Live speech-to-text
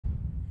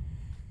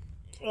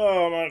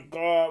Oh my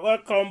god,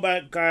 welcome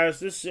back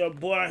guys, this is your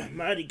boy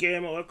Mighty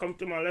Gamer. Welcome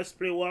to my Let's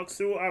Play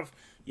walkthrough of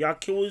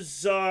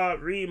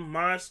Yakuza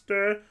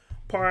Remastered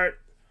part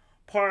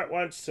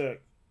 1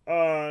 sec.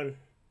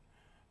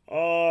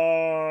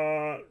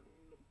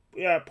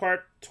 Yeah,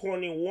 part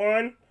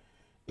 21.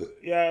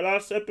 Yeah,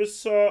 last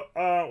episode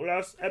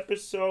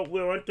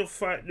we went to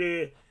fight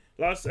the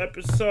last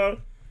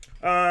episode.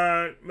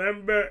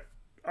 Remember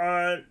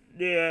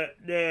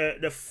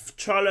the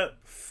Charlotte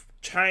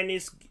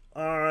Chinese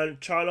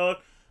Charlotte,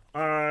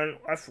 and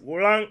I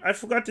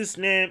forgot his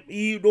name.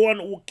 He the one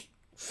who,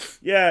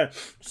 yeah.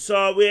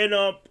 So we end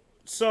up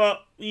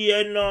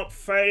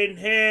fighting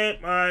him,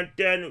 and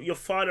then your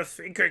father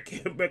figure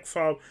came back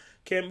from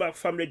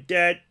the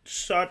dead,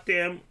 shot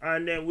him,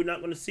 and then we're not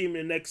gonna see him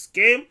in the next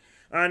game.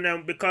 And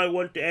then because we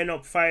want to end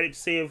up fighting,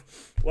 save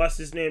what's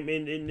his name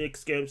in the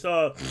next game.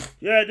 So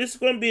yeah, this is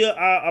gonna be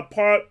a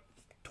part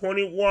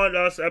 21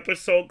 last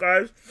episode,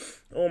 guys.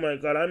 Oh my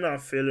god, I'm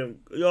not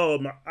feeling, yo,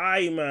 my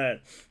eye, man.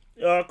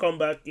 Yo, come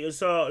back here.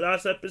 So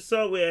last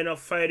episode we end up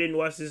fighting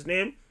what's his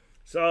name.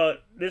 So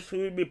this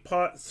will be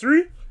part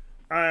 3,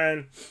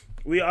 and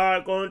we are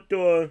going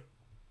to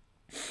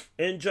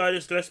enjoy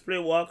this Let's Play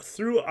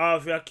walkthrough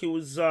of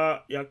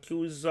Yakuza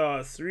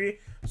 3.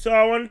 So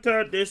I want to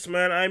tell this,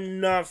 man,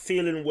 I'm not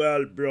feeling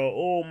well, bro.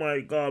 Oh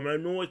my god, man. I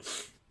know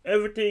it's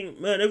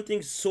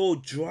everything's so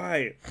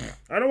dry.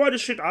 I don't know why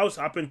this shit else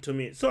happened to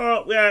me.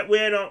 So we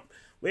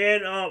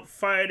end up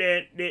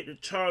fighting the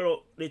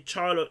Charlotte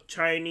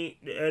Chinese.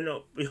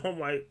 Oh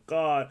my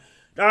god,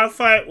 that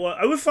fight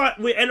was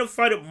we end up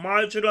fighting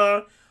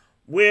Modular,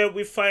 where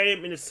we fight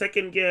him in the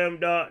second game,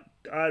 the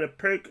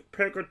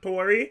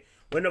Purgatory.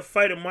 When the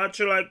fight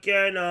Modular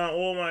again,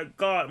 oh my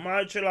god,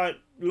 Modular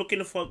looking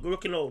out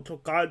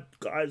to God,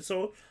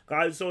 so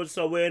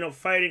we end up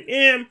fighting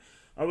him.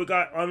 And we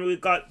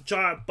got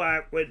Jar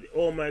back with,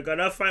 oh my god,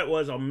 that fight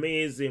was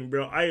amazing,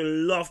 bro. I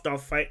love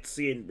that fight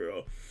scene,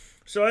 bro.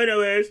 So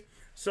anyways,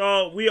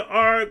 so we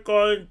are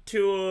going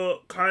to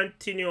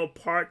continue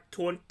part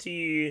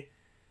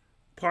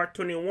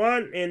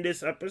 21 in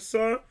this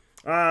episode.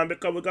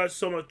 Because we got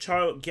so much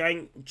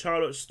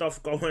Charlotte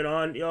stuff going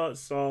on, yo.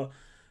 So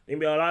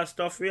maybe a lot of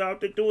stuff we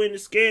have to do in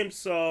this game.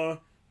 So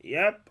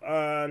yep,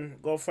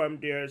 and go from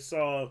there.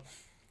 So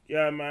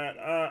yeah, man.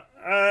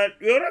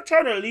 We're gonna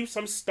try to leave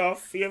some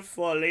stuff here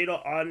for later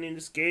on in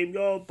this game,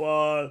 yo.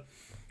 But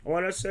I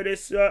wanna say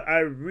this, I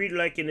really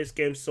liking this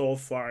game so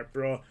far,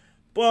 bro.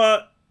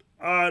 But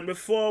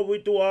before we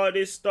do all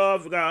this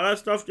stuff, we got a lot of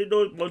stuff to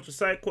do, a bunch of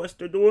side quests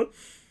to do.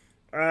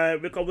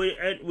 Because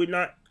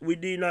we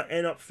did not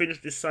end up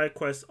finish the side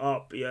quest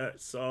up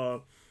yet.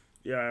 So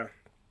yeah.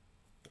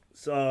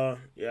 So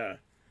yeah.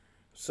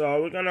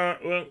 So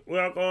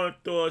we're going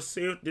to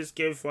save this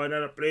game for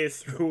another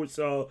playthrough.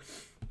 So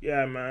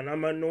yeah, man,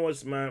 I'm a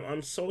nose, man.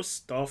 I'm so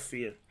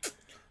stuffy.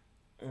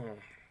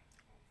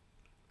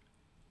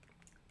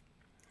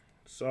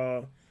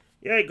 So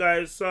yeah,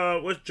 guys. So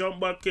let's jump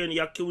back in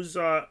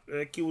Yakuza.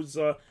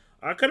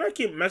 I kind of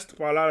keep messed up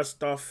a lot of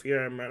stuff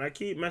here,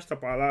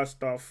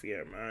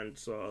 man.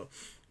 So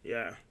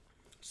yeah.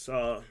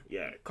 So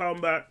yeah, come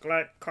back,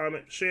 like,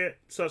 comment, share,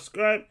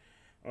 subscribe.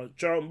 I'll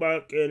jump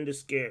back in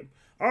this game.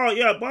 Oh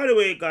yeah, by the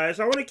way, guys,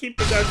 I want to keep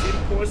you guys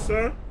in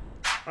person.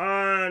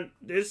 And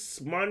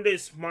this Monday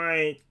is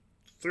my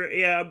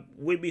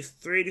will be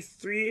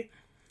 33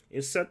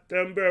 in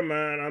September,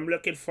 man. I'm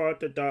looking forward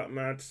to that,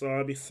 man. So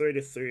I'll be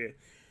 33.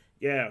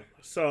 Yeah.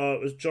 So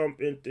let's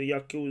jump into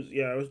Yakuza.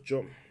 Yeah, let's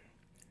jump.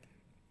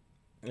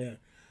 Yeah.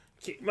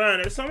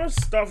 Man, there's so much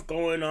stuff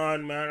going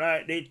on, man.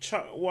 Like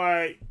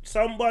why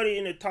somebody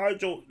in the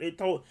Taijo, they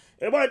told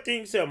everybody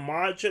thinks that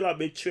Modular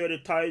betrayed the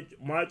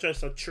Modular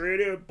is a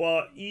traitor,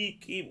 but he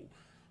keep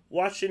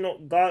watching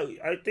up God.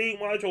 I think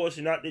Modular was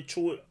not the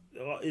true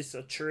it's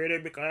a traitor,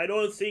 because I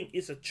don't think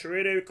it's a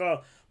traitor,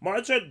 because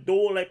Modular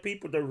don't like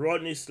people to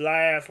run his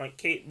life like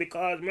Kate,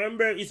 because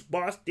remember his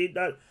boss did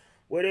that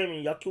with him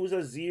in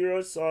Yakuza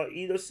 0, so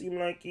he doesn't seem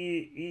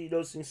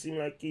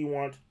like he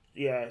want,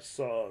 yeah.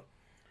 So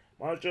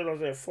Modular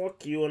was like,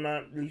 fuck you, and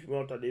not leave me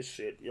out of this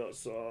shit, yo.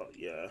 So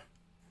yeah.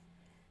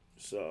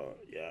 So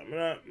yeah, I'm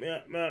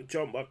gonna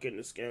jump back in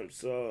this game.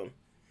 So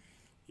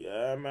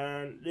yeah,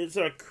 man, there's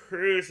a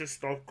crazy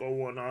stuff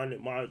going on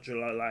in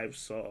Modular life.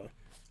 So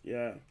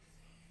yeah.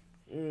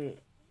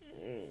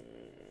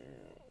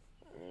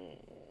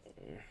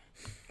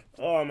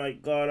 Oh my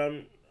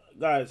god,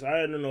 guys,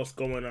 I don't know what's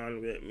going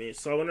on with me.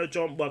 So I'm gonna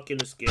jump back in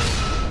this game.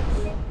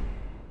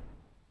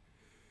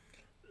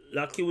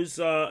 Lucky was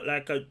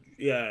like a,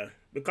 yeah,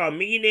 because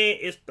meaning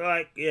is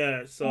like,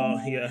 yeah. So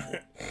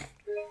yeah.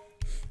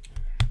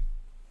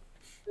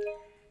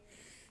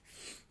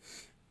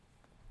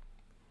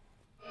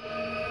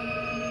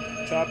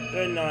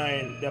 Chapter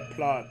 9, the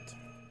plot.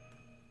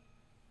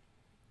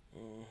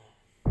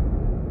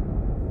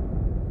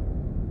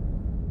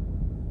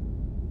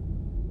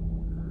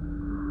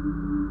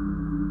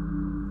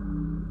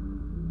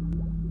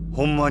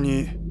ほんま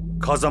に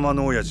風間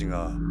の親父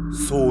が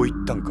そう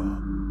言ったんか？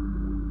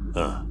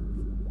ああ。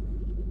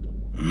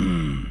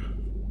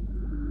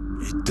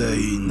言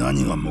体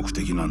何が目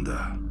的なん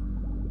だ？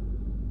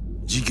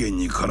事件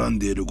に絡ん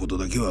でいること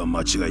だけは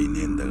間違い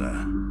ねえんだ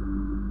が。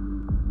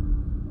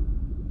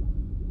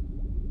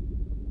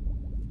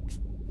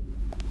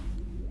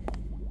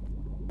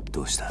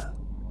どうした？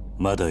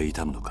まだ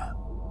痛むのか？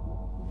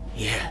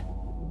いえ。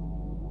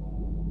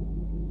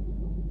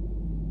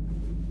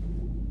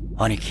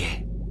兄貴、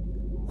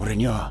俺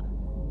には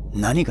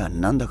何が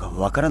何だか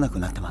わからなく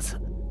なってます。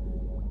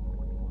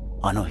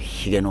あの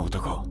ヒゲの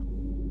男、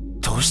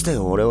どうして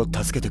俺を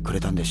助けてく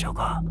れたんでしょう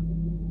か。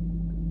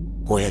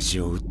親父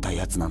を撃った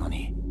やつなの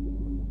に、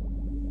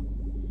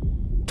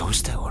どう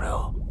して俺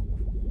を。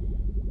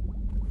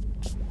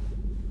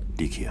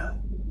力也、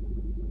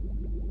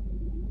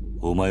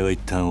お前は一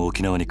旦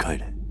沖縄に帰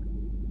れ。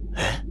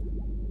え？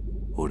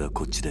俺は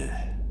こっちで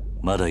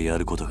まだや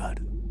ることがあ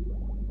る。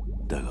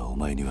だがお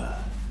前には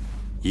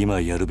今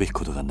やるべき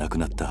ことがなく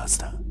なったはず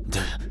だ。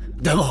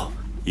でも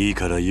いい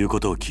から言うこ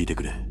とを聞いて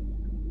くれ。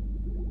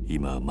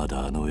今はま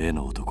だあの絵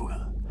の男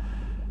が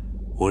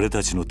俺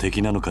たちの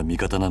敵なのか味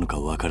方なのか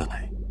わから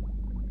ない。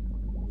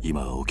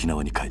今は沖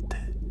縄に帰って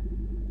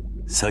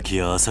崎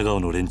や朝顔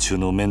の連中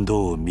の面倒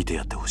を見て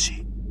やってほし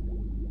い。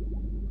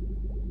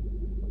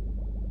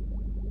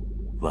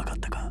わかっ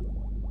たか？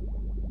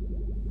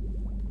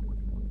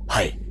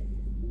はい。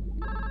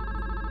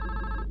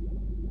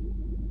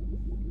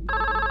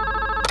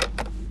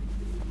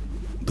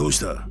どうし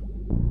た？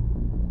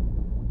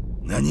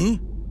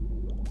何？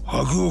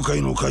白鵬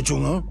会の会長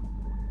が？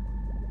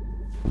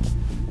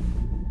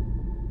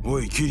お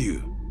い桐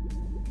生、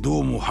ど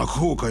うも白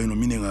鵬会の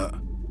峰が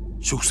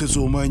直接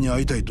お前に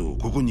会いたいと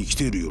ここに来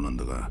ているようなん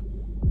だが。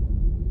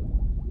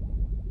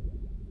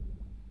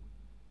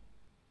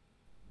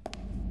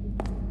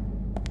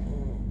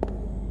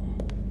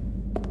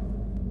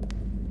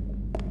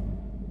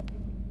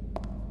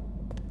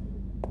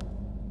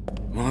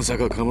まさ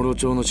かカムロ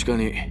町の地下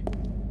に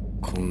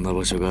こんな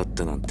場所があっ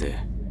たなんて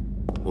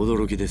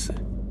驚きです。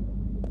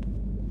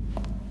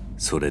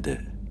それで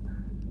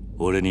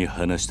俺に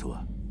話と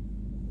は？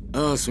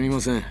ああ、すみま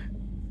せん。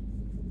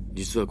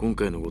実は今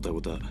回のごた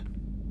ごた、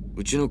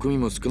うちの組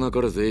も少な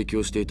からず影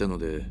響していたの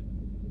で、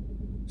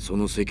そ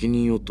の責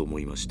任をと思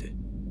いまして。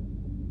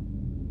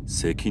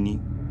責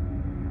任？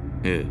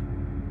ええ。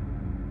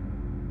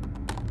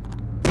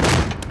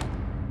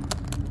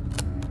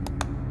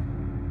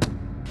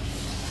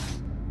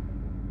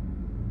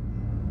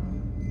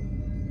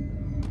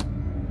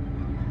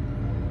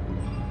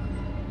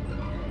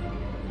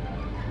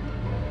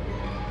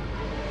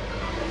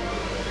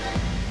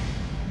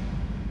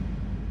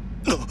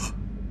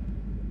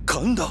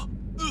勘だ。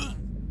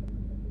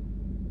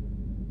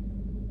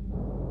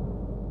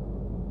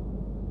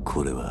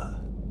これは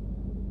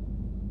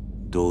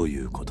どうい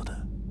うことだ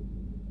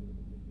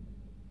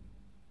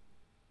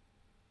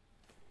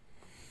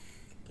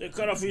？They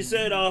cut off his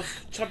head off,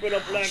 chop it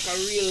up like a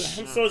real.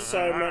 I'm so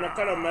sorry, man. I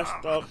kind of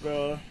messed up,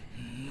 bro.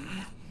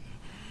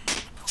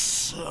 く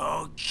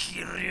そ、キ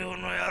リュウ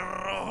の野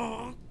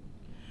郎。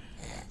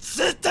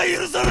絶対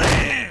許され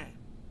へん。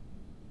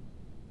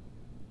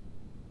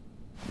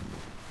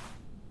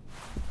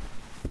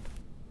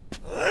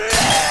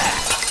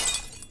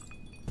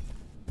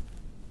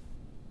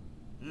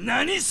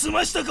何す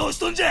ました顔し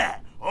とんじゃ、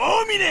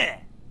大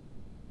峰。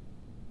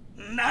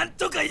なん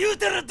とか言う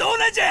たらどう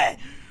なんじゃい、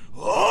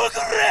大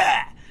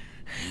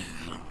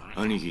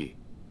倉。兄貴、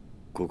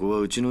ここは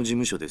うちの事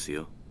務所です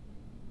よ。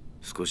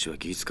少しは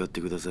気遣って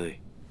ください。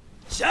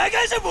しゃが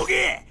じゃボ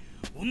ケ。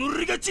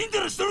己がチンタ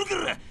ラしとるか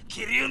ら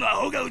桐生のア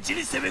ホがうち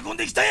に攻め込ん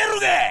できたんやろ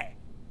がい。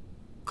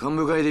幹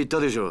部会で言った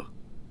でしょ。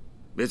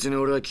別に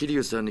俺は桐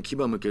生さんに牙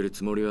向ける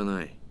つもりは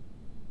ない。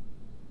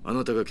あ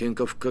なたが喧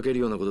嘩ふっかける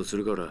ようなことす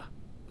るから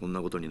こん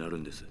なことになる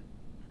んです。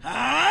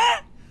は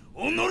あ？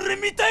己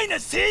みたいな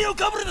西洋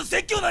かぶれの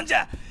説教なんじ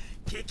ゃ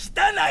聞き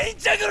たないん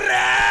じゃく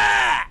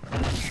ら。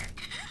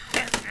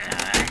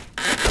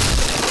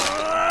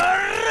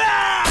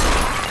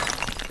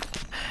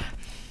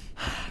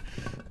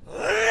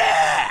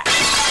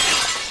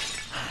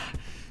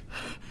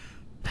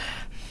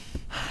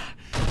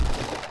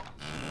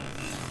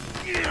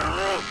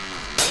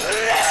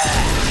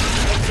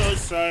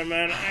Sorry,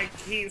 man. I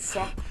keep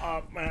fuck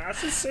up, man. I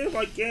should save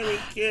my gaming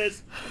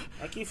kids.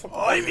 I keep fucking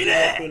up. おい、ミ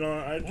ネ！己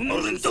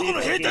んとこの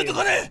兵隊と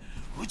かね、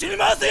うちに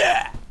回せ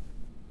や！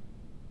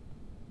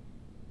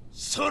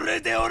そ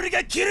れで俺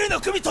が桐生の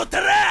首取っ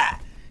た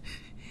ら、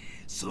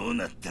そう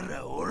なった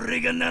ら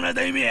俺が7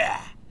代目や。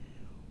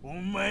お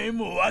前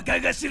も若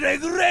頭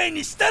ぐらい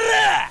にした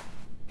ら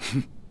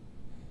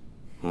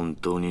本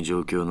当に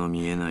状況の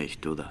見えない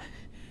人だ。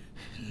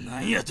な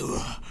んやと？もっ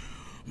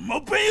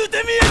ぺん言う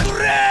てみや、こ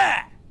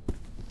ら！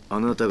あ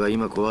なたが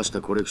今壊し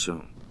たコレクショ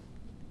ン、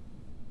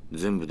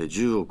全部で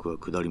10億は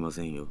下りま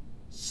せんよ。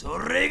そ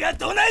れが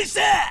どないし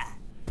た？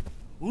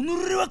己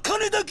は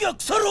金だけは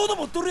腐るほど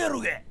持っとるやろ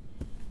が。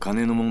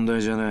金の問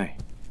題じゃない。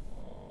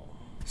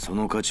そ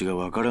の価値が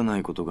わからな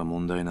いことが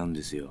問題なん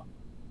ですよ。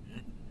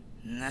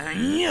な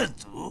んや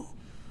と？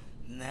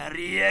成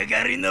り上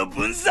がりの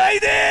分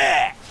際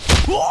で！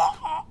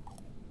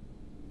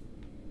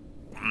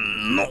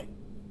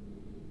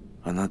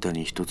た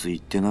に一つ言っ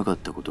てなかっ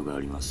たことがあ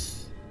りま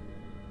す。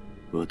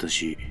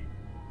私、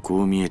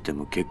こう見えて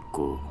も結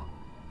構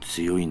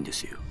強いんで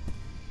すよ。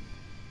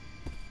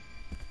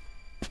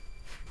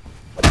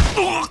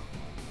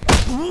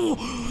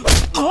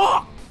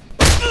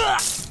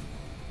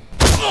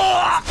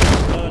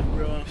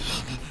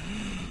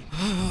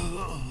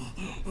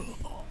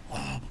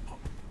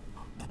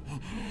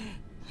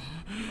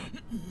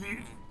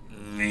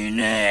み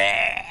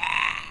ね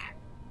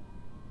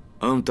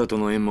あんたと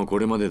の縁もこ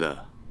れまで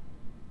だ。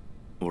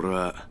俺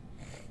は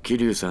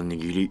桐生さんに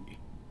義理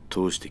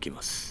通してき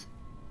ます。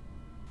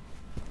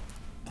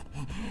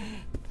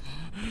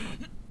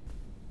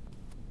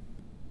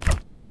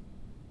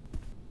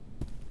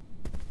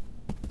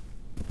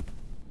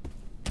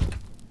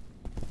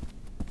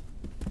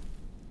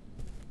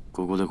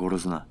ここで殺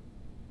すな。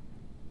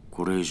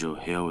これ以上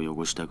部屋を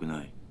汚したく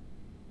ない。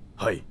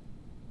はい。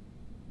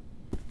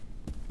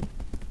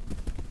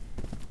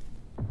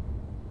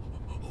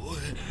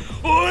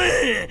おい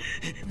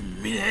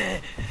み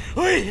ね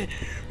おい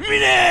み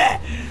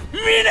ねみ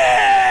ね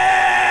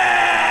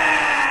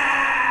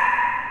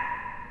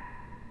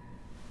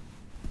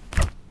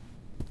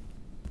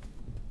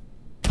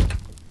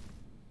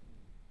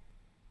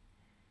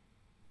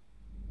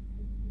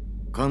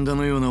神田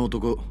のような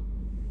男、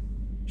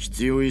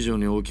必要以上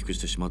に大きくし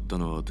てしまった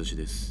のは私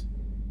です。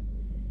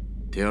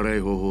手洗い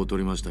方法を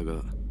取りました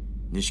が、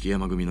錦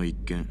山組の一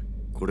件、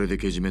これで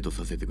けじめと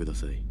させてくだ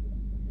さい。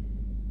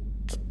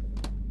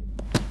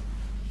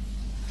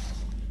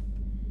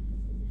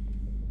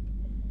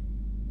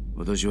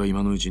私は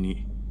今のうち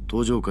に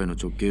登場界の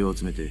直系を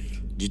集めて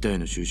事態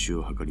の収拾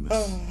を図りま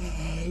す。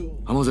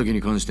浜崎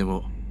に関して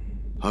も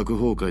白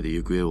鵬会で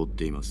行方を追っ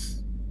ていま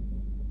す。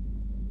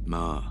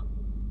まあ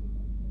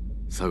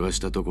探し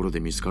たところで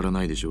見つから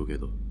ないでしょうけ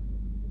ど。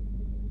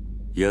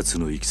奴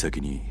の行き先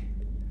に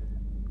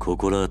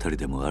心当たり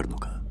でもあるの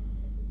か？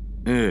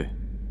ええ、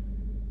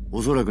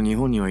おそらく日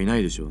本にはいな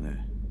いでしょう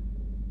ね。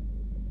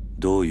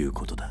どういう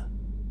ことだ？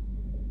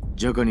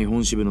ジャカ日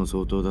本支部の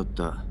総統だっ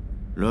た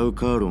ラウ・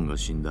カーロンが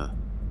死んだ。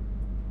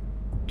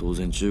当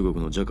然中国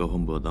のジャカ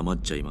本部は黙っ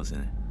ちゃいませ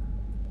ん。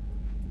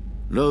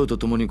ラウと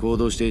共に行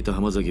動していた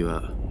浜崎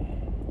は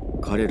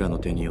彼らの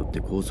手によって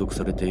拘束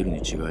されている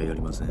に違いあ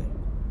りません。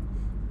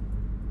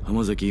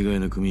浜崎以外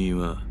の組員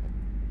は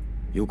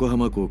横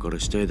浜港から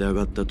死体で上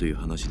がったという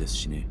話です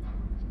しね。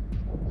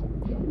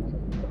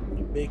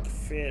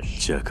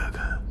ジャカ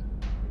が。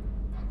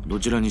ど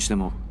ちらにして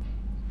も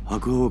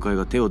白鵬会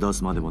が手を出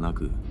すまでもな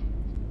く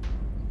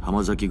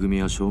浜崎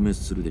組は消滅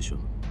するでしょう。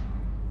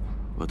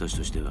私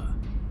としては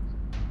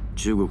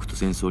中国と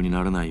戦争に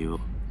ならないよう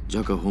ジ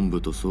ャカ本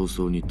部と早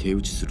々に手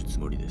打ちするつ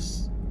もりで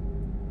す。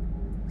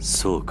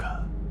そう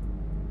か。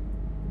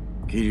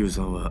桐生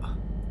さんは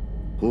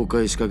崩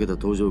壊しかけた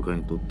登場界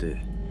にとっ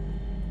て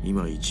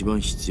今一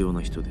番必要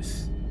な人で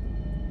す。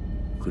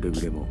くれぐ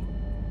れも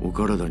お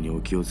体にお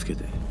気をつけ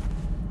て。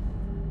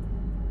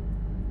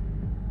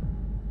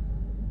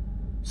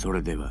そ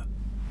れでは。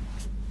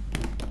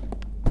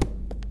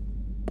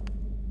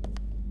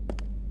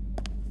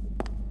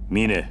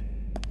ミネ、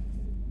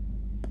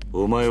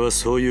お前は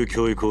そういう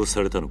教育を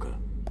されたのか？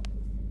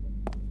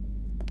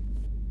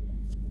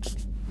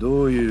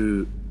どう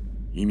いう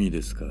意味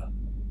ですか？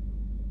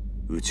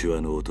内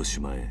輪の落とし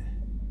前、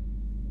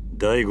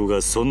大悟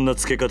がそんな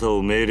付け方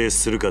を命令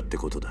するかって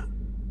ことだ。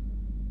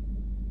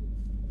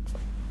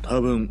多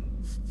分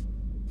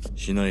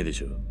しないで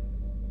しょう。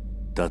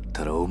だっ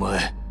たらお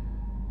前。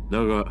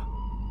だが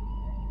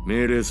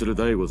命令する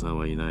大悟さん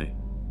はいない。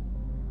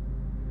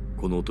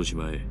この落とし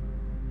前、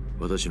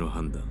私の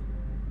判断、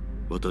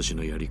私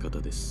のやり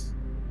方です。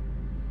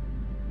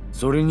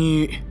それ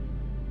に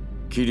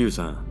桐生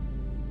さん、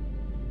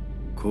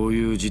こう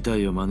いう事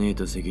態を招い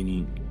た責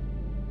任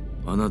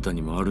あなた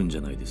にもあるんじ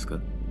ゃないですか？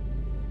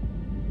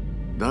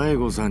大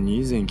悟さんに以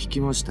前聞き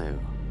ましたよ。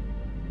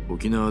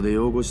沖縄で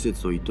養護施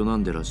設を営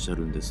んでらっしゃ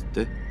るんですっ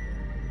て。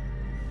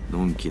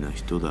のんきな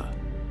人だ。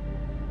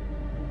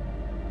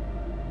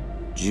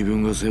自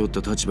分が背負った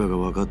立場が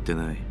分かって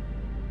ない。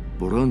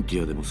ボランテ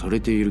ィアでもされ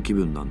ている気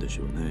分なんでし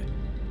ょうね。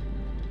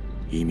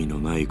意味の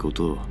ないこ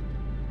とを。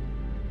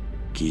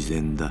偽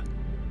善だ。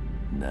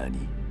何？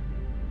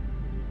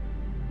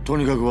と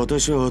にかく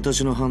私は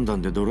私の判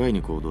断でドライ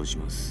に行動し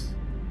ます。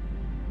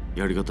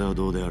やり方は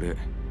どうであれ、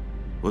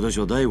私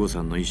は大悟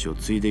さんの意思を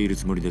継いでいる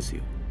つもりです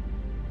よ。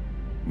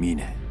ミ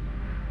ネ、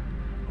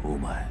お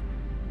前。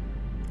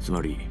つ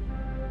まり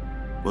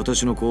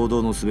私の行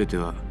動の全て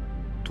は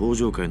登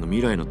場界の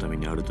未来のため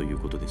にあるという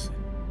ことです。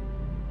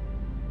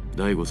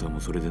大悟さんも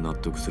それで納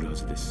得するは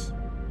ずです。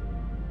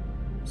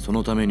そ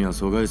のためには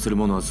阻害する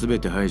ものは全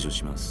て排除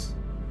します。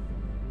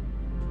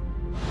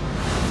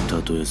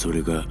たとえそ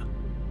れが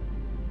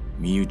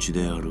身内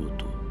であろう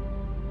と。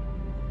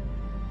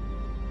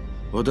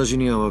私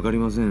には分かり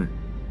ません。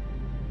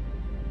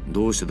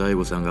どうして大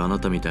悟さんがあな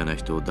たみたいな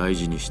人を大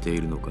事にしてい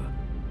るのか。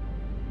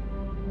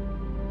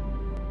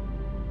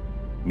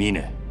ミ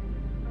ネ、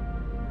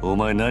お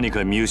前何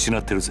か見失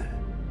ってるぜ。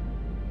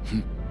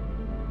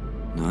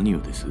何を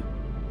です？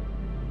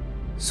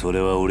そ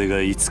れは俺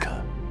がいつ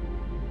か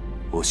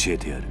教え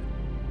てやる。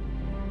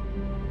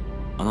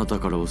あなた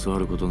から教わ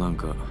ることなん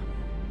か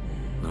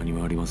何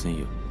もありません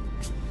よ。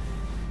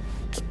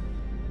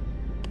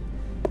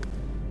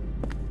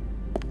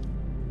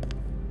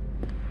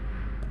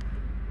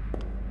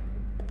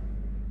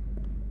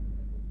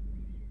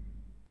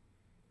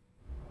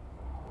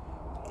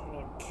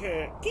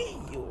Okay,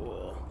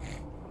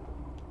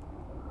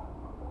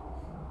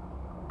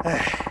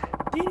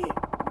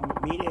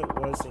 Media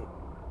wasn't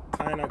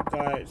kind of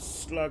guy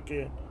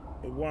slugging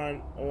the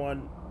one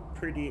on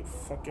pretty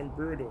fucking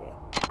brutal.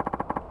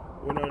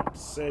 We don't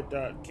say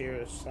that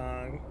Kira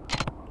song.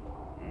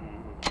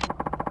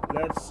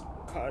 Let's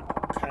cut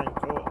can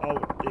go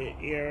out the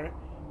air.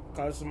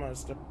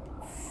 Cosmos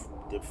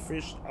the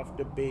fish of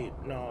the bait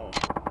now.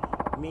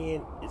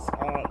 Mean it's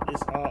all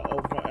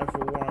over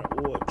everyone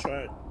who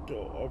tried to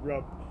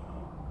erupt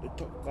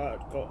the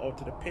God go out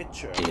to the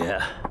picture.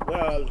 Yeah.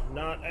 Well,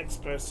 not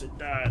explicit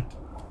that.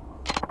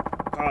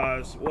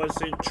 Cause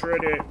wasn't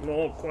treated,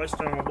 no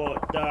question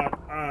about that,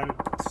 and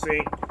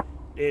think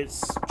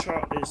it's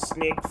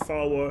snake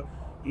forward.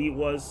 He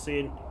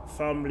wasn't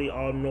family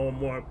or no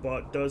more,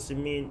 but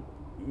doesn't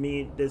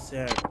mean this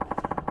end.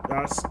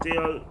 That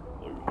still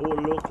who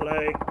look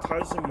like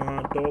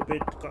Kazuma,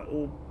 Dobit,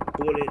 who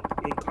bullet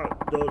in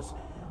those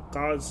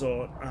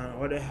Gaza, and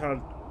what the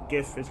hell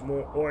gift is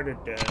more ordered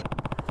there.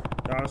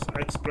 That's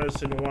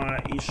expressing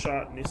why he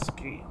shot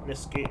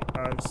Niski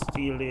and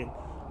stealing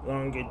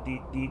longer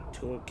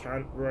D2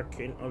 can't work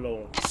in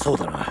alone. So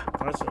that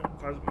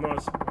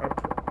Cosmos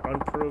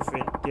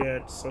unproven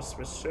dead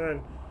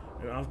suspicion,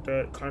 and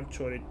after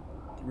control it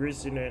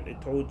resident the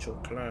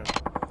Tojo clan.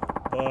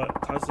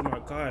 But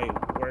Kazuma guy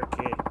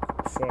working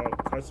for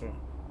Kazuma.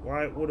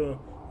 Why wouldn't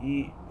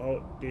he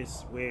out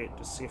this way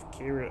to save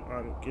Kiri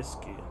and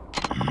Giski?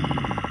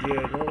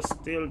 Yeah, no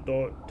still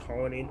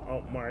turning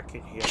out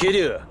market here.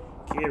 Kiryu.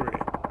 Kiri,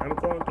 I'm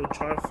going to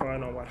try to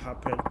find out what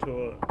happened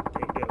to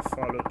their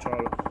follow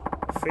Charlie.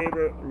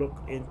 Favorite look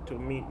into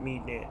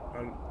Mine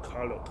and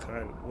Carlo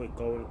Clan with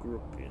going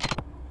grouping.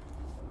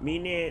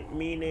 Mine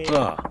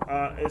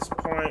is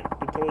point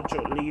the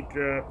Tojo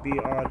leader be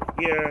on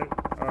here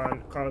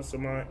and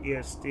Kazuma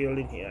is still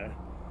in here.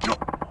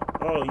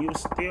 Oh, you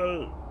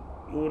still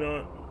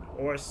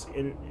horse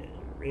in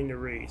the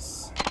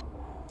race.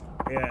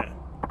 Yeah,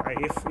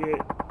 if you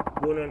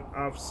wouldn't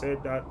have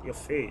said that your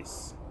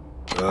face.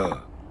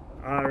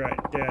 Alright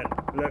then,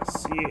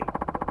 let's see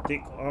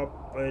dig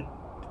up with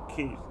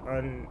Keith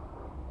and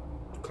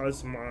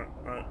Kazuma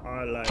and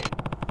ally.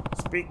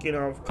 Speaking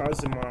of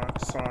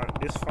Kazuma-san,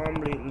 this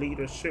family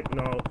leadership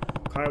now,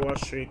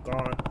 Kaiwashi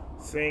gone.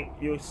 Think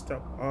you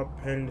step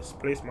up in this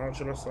place,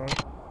 Marshall-san?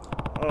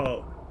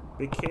 Oh,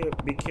 be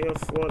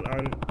careful,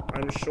 and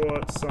I'm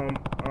sure some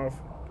of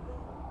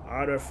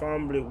other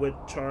family would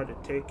try to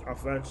take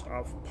advantage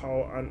of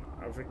power and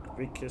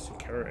Vicky's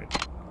courage.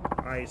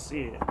 I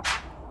see.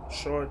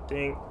 Sure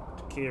thing,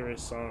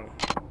 Kiri-san.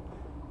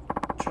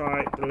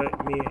 Try to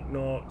let me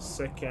know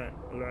second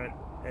learn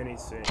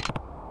anything.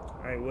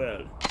 I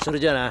will.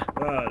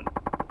 Well,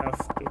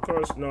 of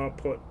course now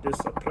put this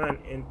plan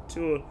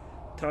into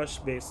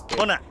touch base.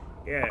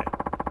 Yeah,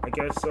 I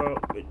guess so.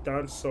 We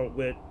done so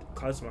with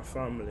Kazuma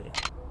family.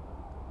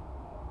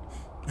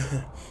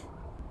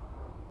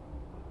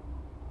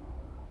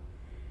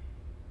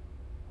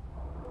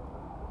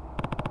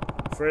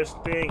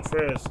 First thing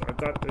first, I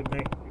got to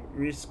make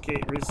risky,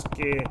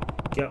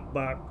 get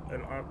back,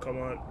 and come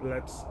on,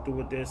 let's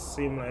do this.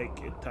 Seem like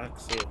a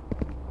taxi.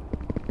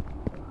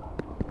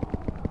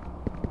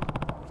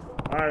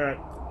 Alright,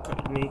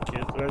 Nikki,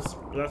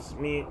 let's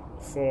meet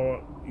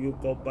for you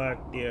go back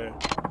there.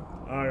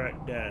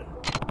 Alright then.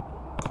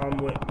 Come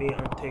with me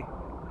and take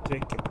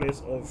your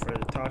place over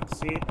the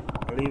taxi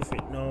and leave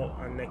it now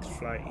on next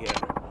flight here.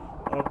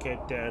 Okay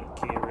then,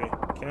 Kiri.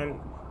 Can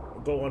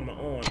go on my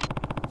own.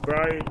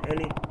 Brian,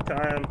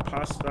 anytime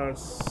Pastor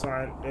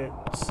signed the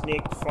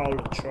snake foul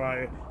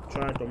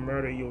trying to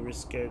murder you,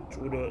 risk it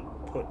through the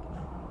put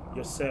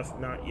yourself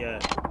not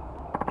yet.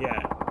 Yeah,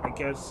 I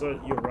guess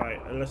so, you're right.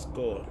 Let's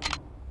go.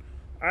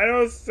 I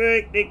don't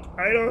think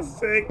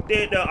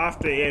they're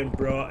after him,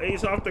 bro.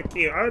 He's after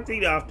Kid. I don't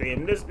think they're after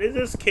him. They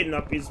just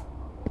kidnap his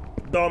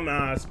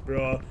dumbass,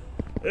 bro.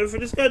 If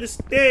this guy to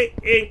stay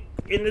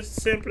in this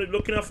simply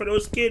looking out for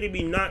those kids, he'd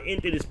be not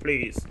into this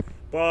place.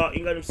 But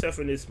he got himself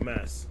in this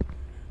mess.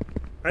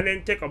 And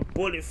then take a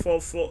bullet for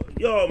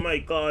yo, my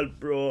God,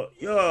 bro.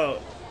 Yo.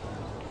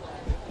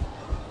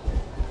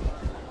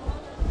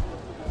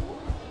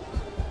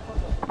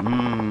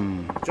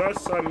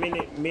 Just a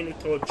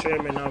Minotaur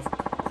chairman of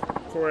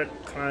Court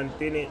Clan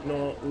didn't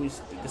know who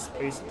is this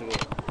place to.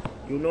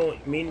 You know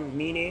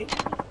Mine?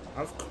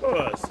 Of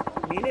course.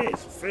 Mine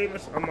is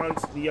famous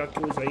amongst the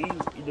Yakuza.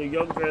 He's the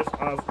youngest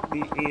of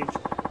the age,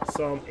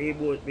 some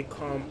able to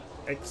become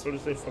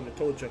exclusive from the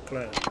Tojo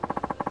clan.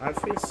 I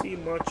haven't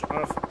seen much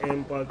of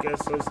him, but I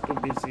guess he's too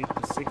busy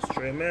to 6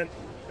 stray men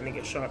and he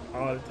get shot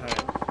all the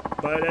time.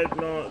 But that's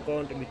not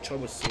going to be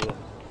troublesome.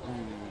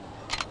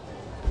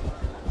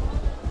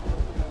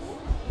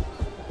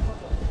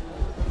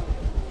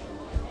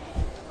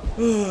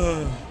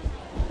 Let's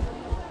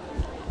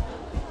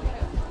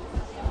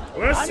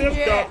see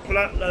if that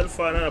Flatland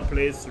for another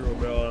playthrough,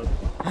 bro.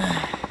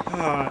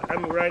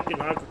 I'm writing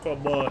article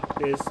about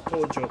this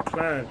Tojo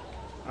clan.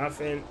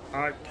 Having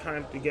hard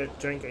time to get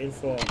drink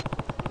info.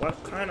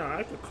 What kind of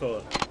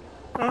article?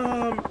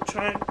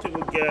 Trying to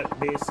get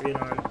based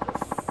on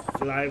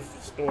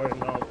life story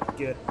now.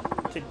 Get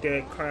to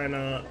the kind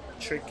of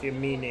tricky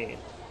meaning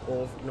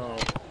of now.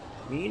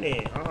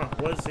 Meaning,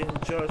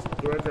 wasn't just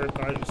regular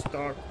guy who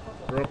start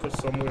working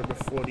somewhere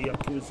before the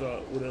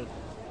Yakuza would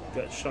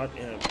get shot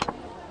in.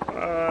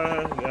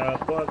 Yeah,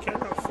 but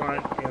cannot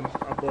find him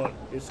about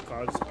this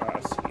guy's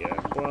past yet.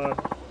 But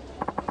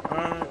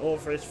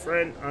over his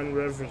friend and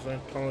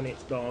Reverend Tony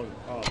down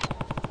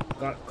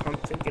got come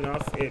thinking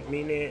of it,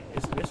 meaning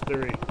it's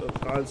mystery of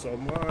God's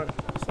man.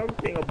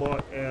 Something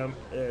about him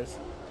is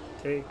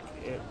take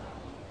it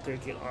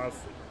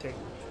off, take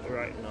it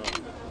right now.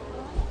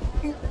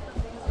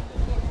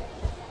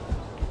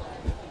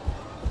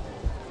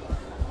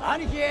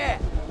 Aniki!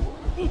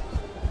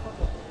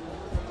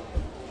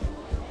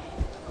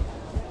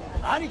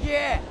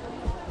 Aniki!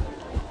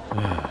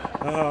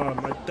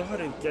 My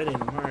daughter getting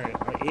married.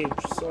 My age,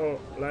 so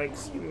like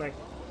seem like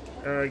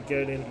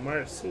getting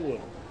married soon.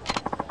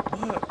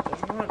 But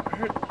I want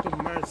her to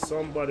marry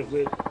somebody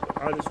with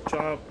honest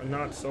job and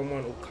not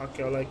someone who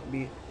cocky like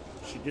me.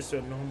 She just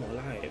a normal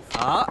life.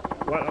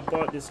 What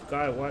about this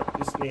guy? What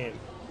his name?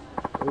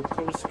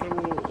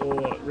 School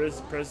or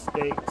risk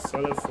president,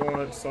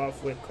 telephone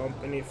software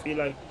company. Feel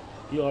like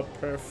you are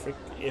perfect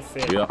if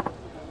it. Yeah.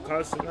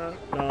 Customer,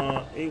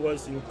 no, he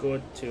wasn't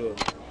good too.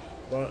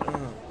 But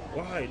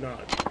why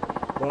not?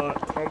 But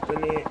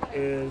company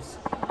is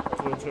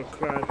to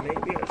clan.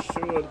 Maybe I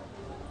should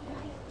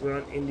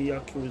run in the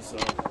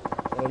Yakuza.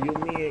 Or you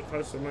mean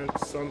customer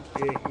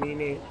something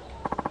meaning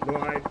no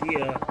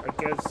idea. I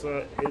guess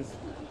is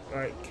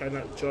like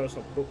cannot judge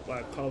a book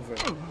by cover.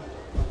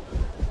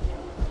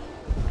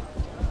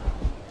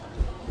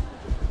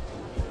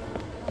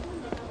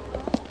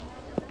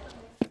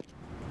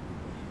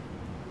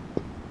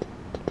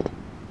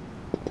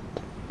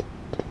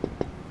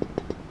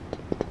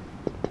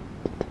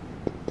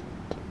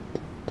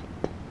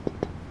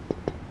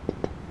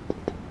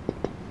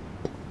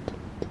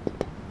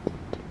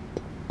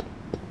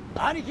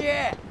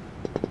 Aniki!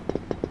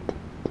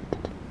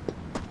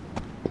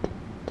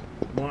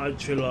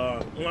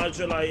 Modular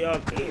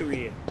York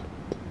area.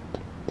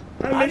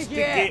 I missed the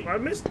game. I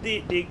missed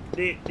the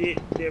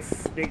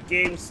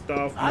game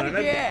stuff, man.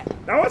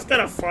 That was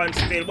kind of fun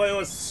still, but it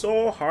was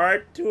so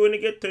hard to when you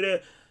get to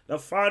the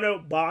final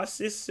boss.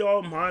 It's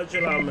so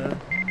modular, man.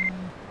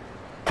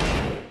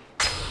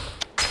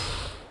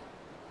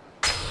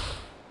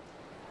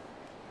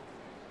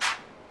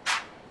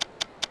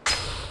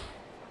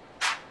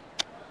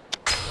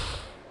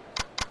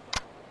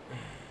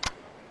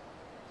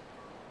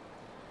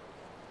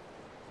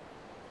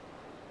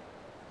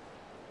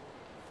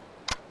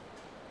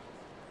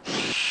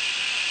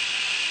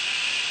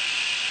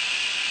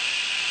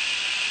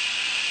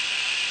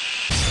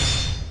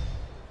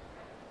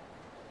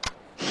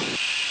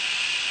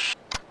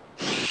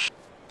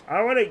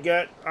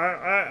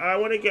 I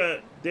want to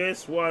get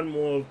this one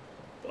more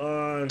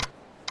I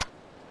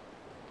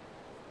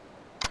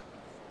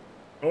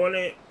want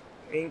to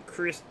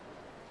increase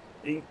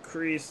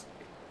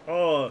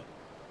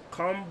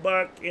come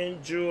back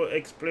in Jew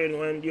explain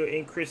when you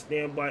increase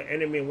name by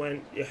enemy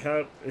when your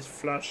health is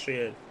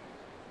flashing.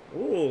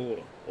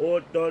 Ooh,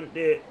 don't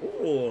they?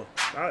 Ooh,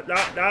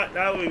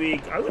 that will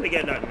be. I'm gonna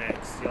get that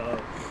next, y'all.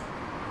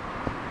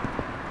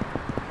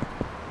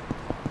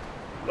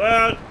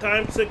 Well,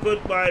 time to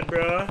goodbye,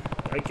 bro.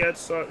 I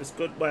guess it's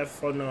goodbye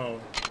for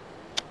now.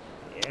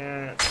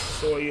 Yeah,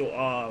 show you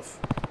off.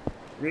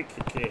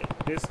 Ricky,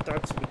 this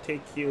taxi will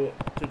take you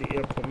to the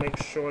airport. Make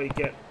sure you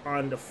get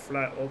on the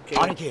flight,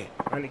 okay?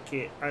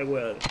 Aniki, I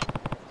will.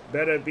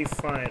 Better be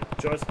fine.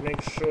 Just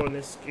make sure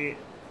Niski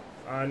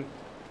and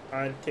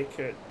take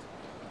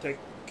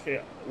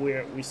care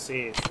where we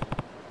safe.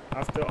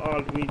 After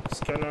all, we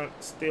cannot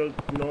still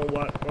know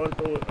what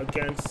to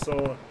against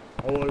so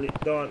all it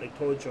done, it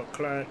told your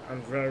client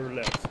and very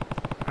less.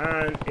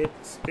 And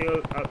it's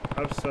still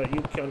absurd.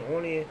 You can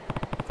only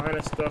kind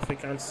of stuff you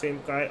can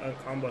same guy and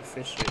combat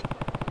fishing.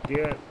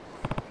 They're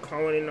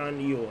counting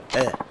on you.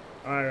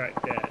 Alright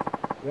then.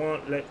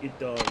 Won't let you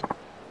down.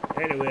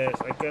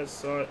 Anyways, I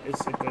guess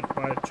it's a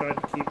goodbye. Try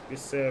to keep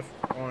yourself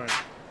on.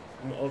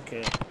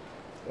 Okay.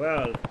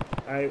 Well,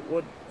 I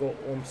would go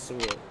home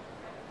soon.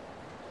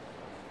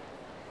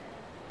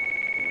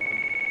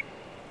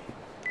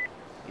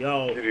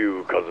 Yo,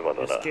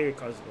 it's scary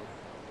Kazuma.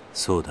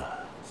 そう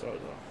だ。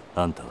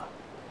あんたは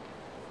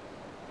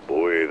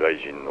防衛大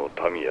臣の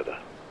タミヤだ。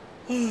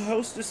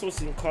How's this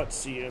was in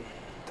cutscene?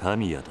 タ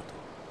ミヤだと。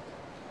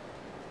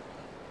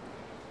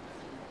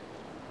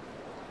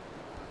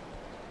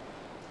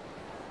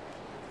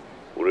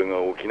俺が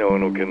沖縄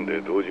の件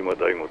で堂島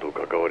大吾と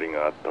関わり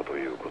があったと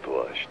いうこと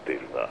は知ってい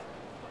るな。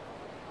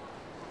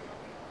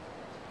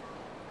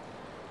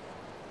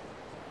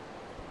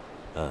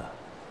ああ。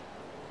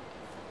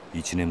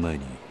1年前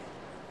に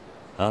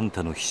あん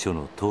たの秘書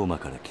のトーマ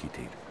から聞い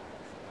ている。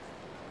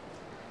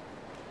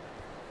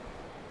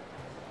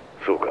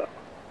そうか。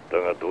だ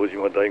が堂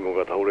島大吾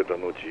が倒れた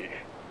後、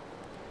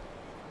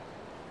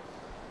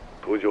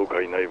東上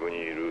会内部に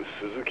いる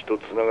鈴木と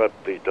つながっ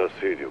ていた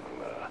勢力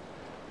が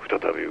再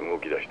び動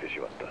き出してし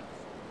まった。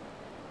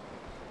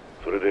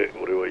それで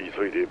俺は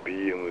急いで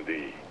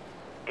BMD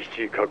基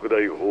地拡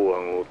大法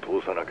案を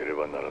通さなけれ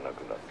ばならな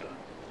くなった。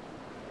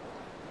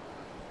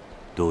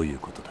どういう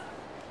ことだ？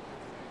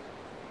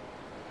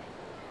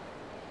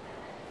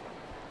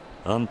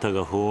あんた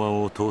が法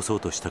案を通そう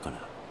としたから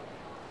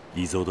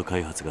リゾート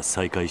開発が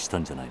再開した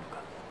んじゃないのか？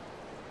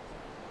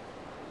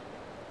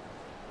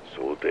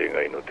想定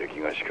外の敵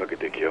が仕掛け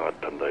てきやがっ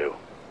たんだよ。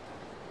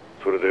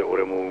それで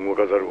俺も動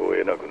かざるを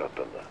得なくなっ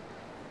たんだ。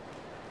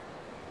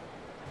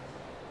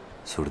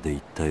それで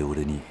一体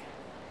俺に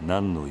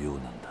何の用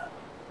なんだ？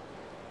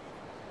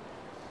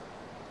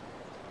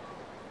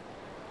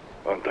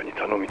あんたに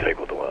頼みたい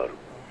ことがある。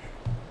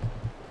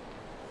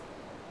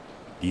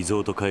リ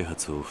ゾート開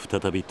発を再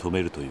び止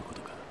めるというこ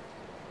とか？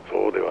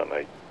そうではな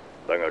い。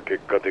だが結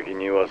果的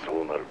にはそ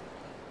うなる。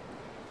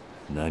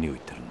何を言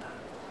ってるんだ？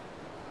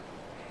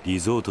リ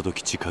ゾートと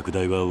基地拡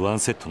大はワン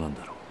セットなん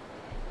だろう。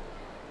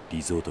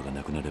リゾートが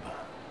なくなれば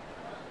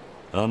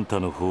あんた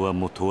の法案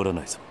も通ら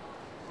ないぞ。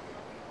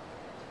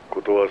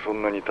ことはそ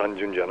んなに単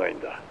純じゃない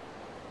んだ。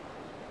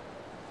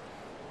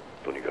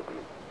とにかく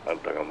あん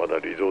たがまだ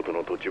リゾート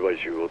の土地買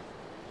収を。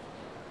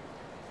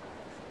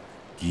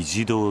議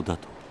事堂だ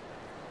と？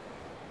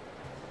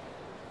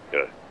い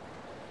や、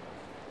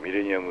ミ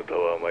レニアムタ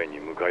ワー前に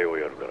迎えを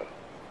やるから、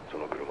そ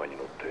の車に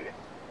乗って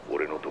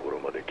俺のところ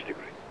まで来て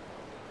く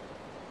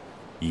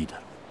れ。いいだ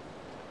ろ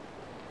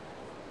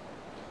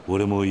う。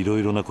俺もいろ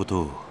いろなこ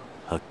とを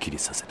はっきり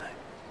させたい。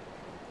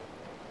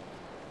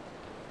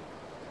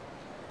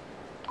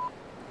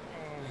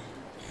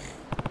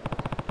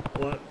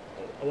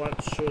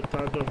What should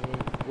Tata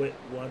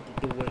want to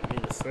do with me,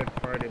 the third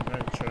party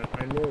venture?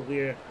 I know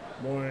we're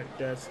more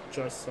than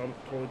just some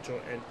Tojo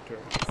enter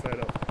fed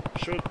up.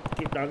 Should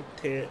get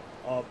Dante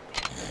up.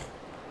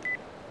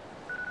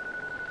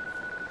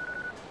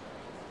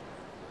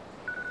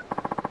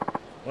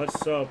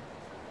 What's up?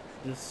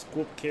 This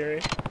scoop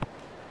carry?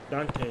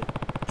 Dante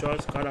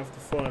just got off the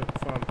phone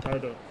from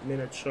Tata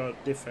miniature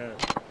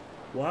defense.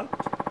 What?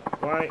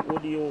 Why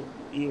would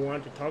he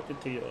want to talk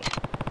to you?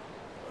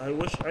 I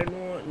wish I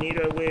knew.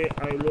 Neither way,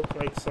 I look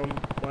like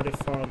somebody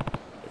from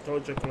the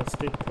Tojo can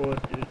still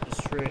put the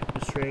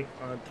straight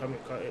on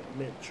Tamika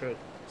miniature,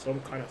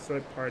 some kind of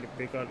third party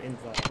big gun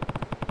involved.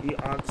 He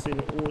asking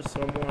who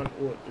someone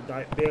who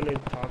the Berlin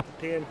talked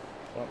to him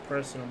or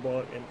person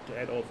about him to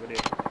head over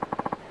there.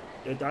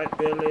 The Diet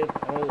Berlin,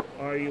 how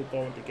are you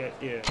going to get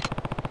there?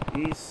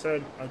 He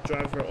sent a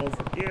driver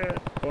over there,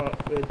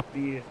 but will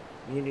be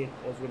meeting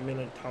over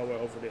Million Tower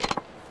over there.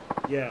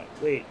 Yeah,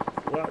 wait,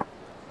 what?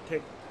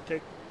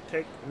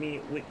 Take me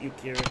with you,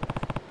 Kieran.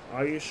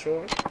 Are you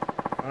sure?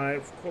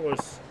 Of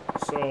course.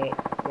 So,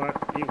 what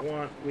you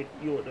want with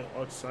you at the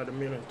outside of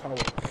Million Tower?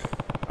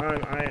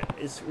 And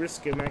it's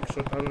risky. Make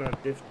sure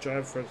if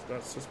drivers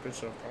that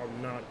suspicious are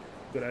not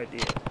a good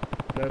idea.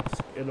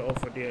 Let's get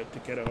over there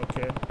together,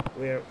 okay?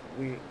 Where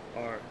we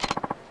are.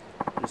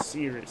 The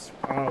series,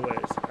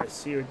 always. I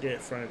see you're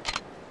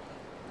different.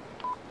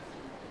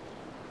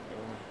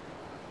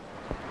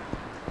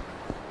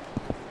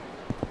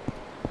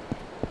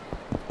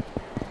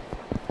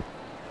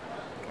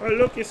 Oh,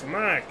 look, it's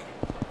Mike.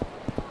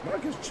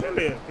 Mike is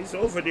chilling. He's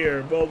over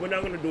there, but we're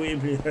not gonna do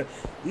him here.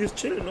 He's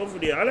chilling over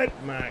there. I like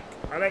Mike.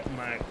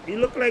 He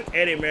look like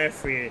Eddie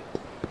Murphy.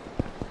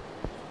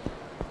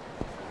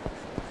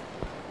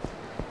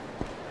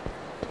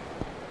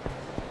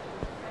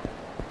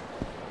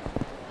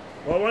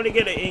 Well, I want to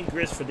get an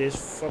increase for this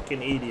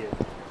fucking idiot.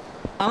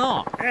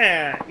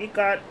 Yeah, he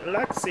got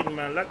lucky,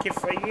 man. Lucky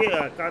for you.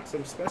 I got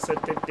some special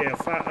tip there.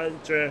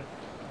 500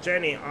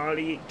 Jenny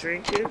Ollie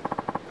drinking.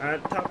 On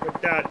top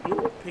of that, you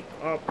will pick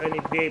up any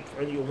babes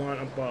when you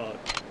want about.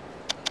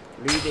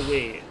 Lead the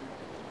way.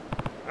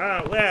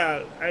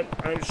 Well,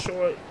 I'm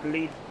sure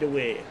lead the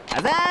way.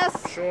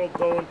 That's Sure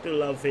going to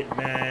love it,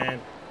 man.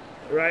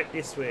 Right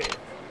this way.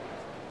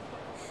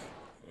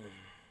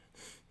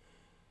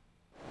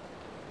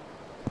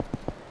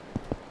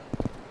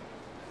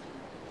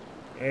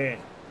 Yeah.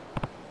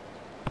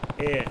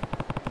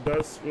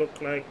 Does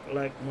look like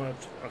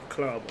much a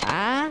club.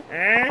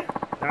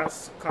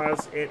 That's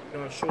cause it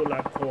don't show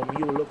like home.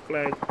 You look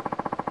like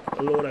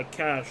a load of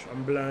cash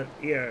and blonde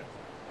hair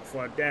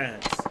for a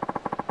dance.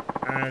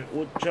 And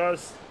would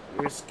just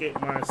risk it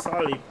my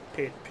solid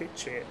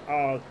picture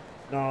all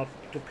now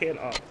to pay it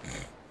off.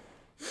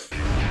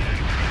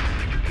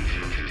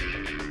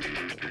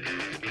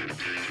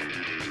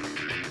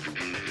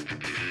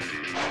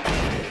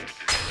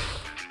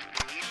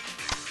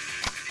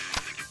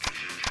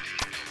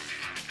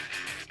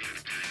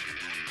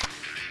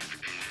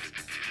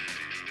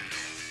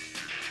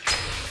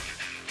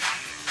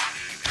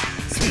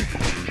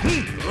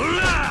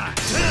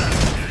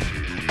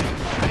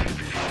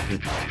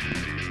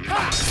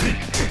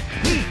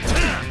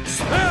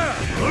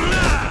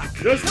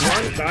 Just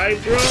one guy,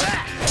 bro?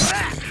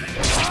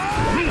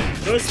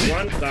 Just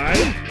one guy?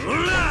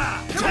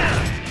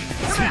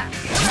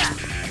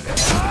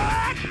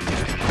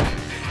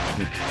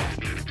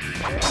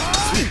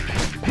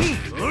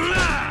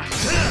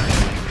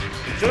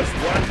 Just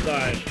one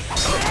guy.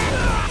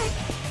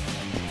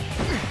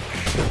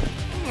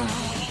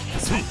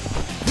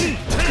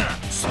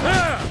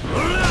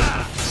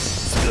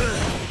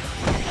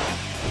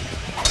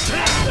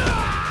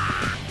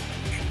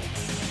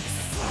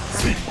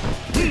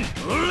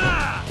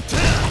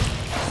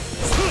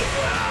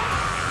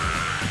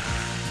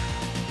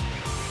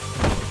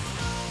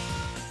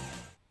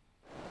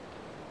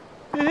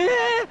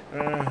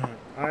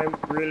 I'm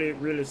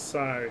really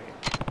sorry.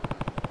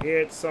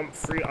 Here's some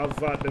free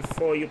advert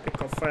before you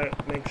pick a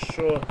fight. Make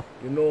sure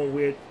you know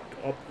where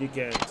up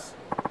against.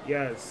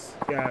 Yes.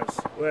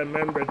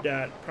 Remember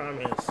that.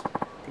 Promise.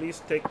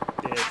 Please take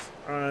this.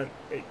 And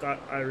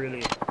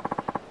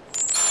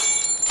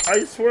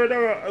I swear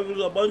there was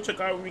a bunch of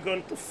guys we're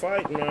going to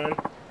fight, man.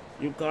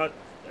 You got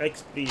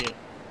XP.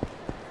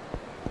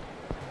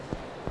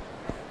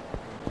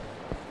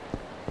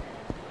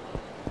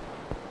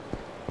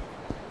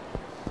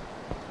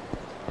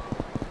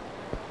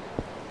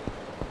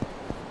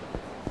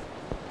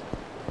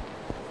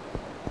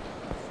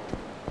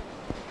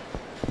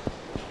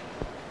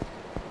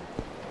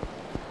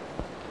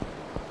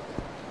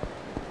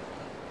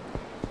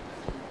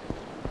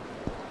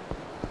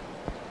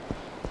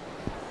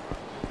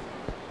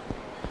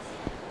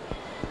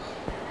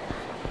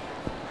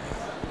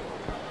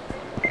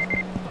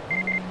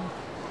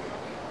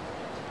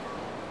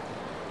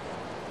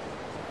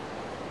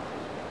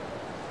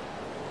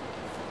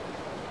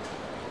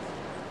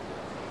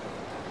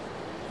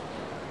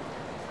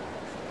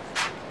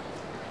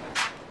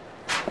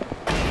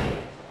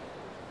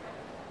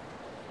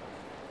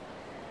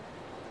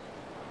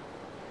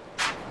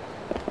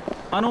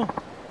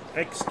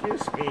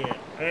 Excuse me,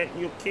 Aunt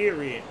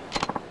Yukiri.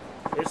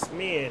 It's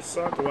me,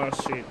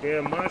 Satoshi,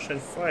 the Martian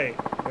fight.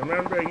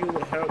 Remember you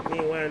helped me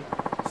when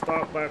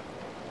start back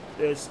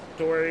the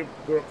story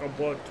broke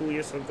about 2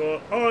 years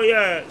ago? Oh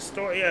yeah,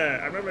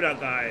 I remember that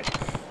guy.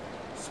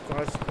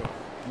 Scott's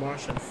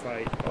Martian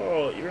fight.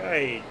 Oh, you're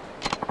right.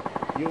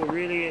 You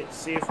really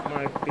saved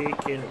my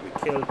bacon. We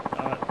killed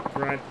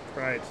Grand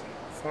Pride.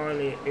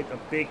 Finally hit a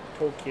big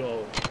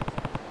Tokyo.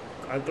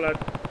 I'm glad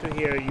to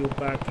hear you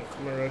back in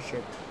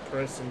commercial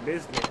person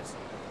business.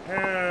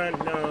 And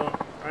now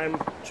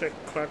I'm check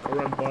clock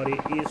around body.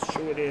 He's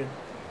shooting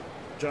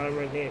John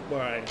Renee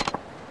by.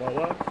 But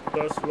what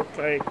does look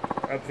like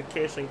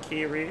application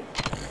Kiri?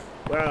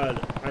 Well,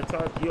 I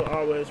thought you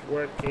always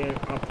working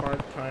a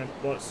part-time,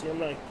 but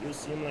you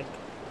seem like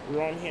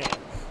around here.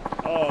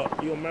 Oh,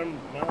 you remember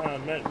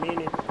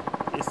meaning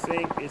you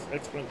think it's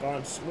actually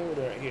gone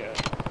smoother here.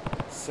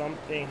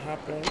 Something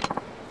happened?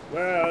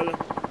 Well,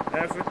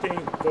 everything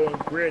going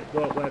great,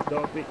 but what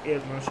don't be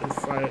it Martian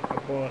fight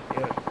about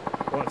it.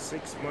 What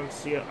 6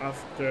 months here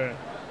after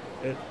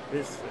it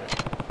this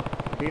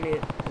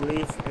didn't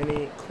leave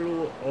any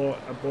clue or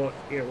about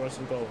here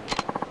wasn't going.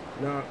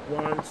 Not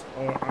once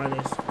or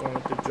honest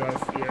going to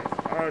drive here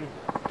on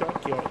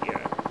Tokyo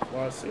here.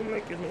 Well, it seems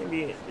like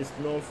maybe it's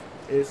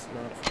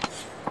not.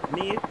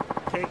 Me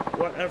take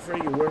whatever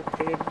you were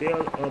paid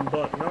deal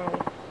but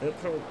now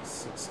April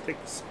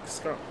sticks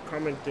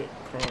coming to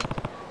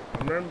come.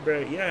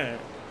 Remember, yeah.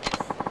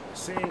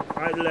 Seeing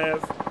I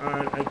left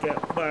and I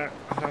get back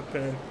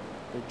happened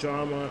the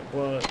drama,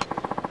 but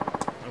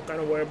I'm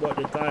kinda worried about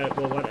the guy,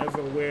 but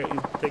whatever where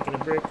he's taking a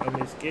break on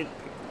his kid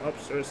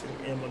upstairs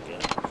in him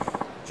again.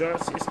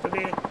 Just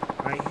yesterday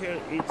I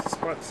hear each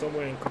spot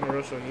somewhere in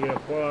commercial here,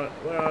 but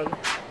well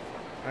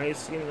I ain't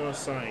seen no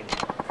sign.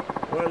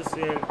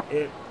 Wasn't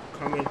it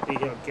coming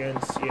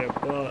against here,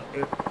 but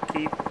it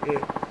keep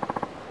it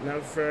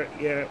never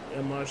yet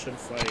a Martian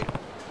fight.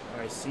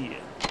 I see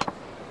it.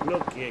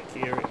 Look here,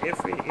 Kira.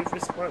 If you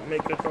spot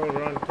make it all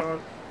around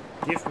town,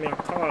 give me a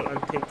call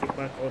and take it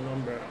back our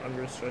number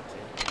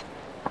unrestricted.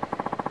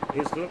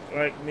 It look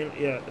like me,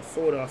 yeah, the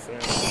photo of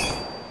him.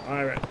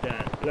 Alright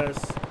then,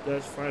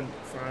 let's find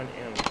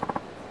him.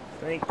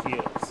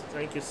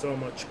 Thank you so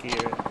much,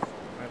 Kira.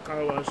 I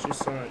can't watch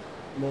this on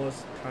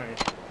most time.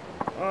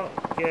 Oh,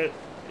 yeah,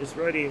 it's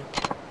ready.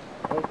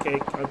 Okay,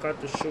 I got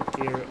the shoe,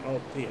 Kira,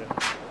 up here.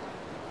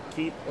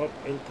 Keep up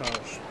in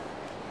touch.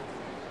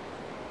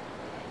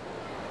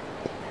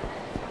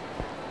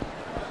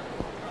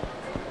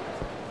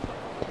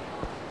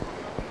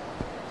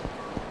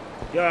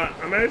 Yeah,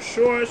 I'm not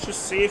sure I should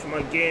save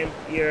my game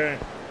here.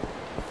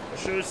 I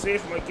should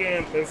save my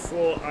game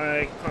before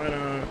I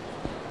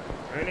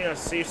I need a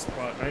safe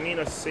spot. I need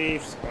a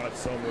safe spot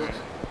somewhere.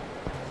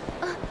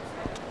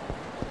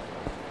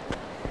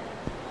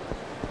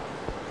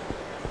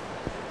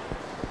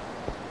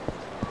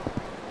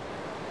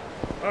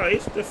 Oh,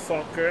 it's the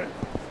fucker.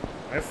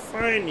 I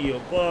find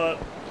you, but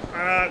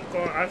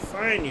I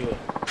find you.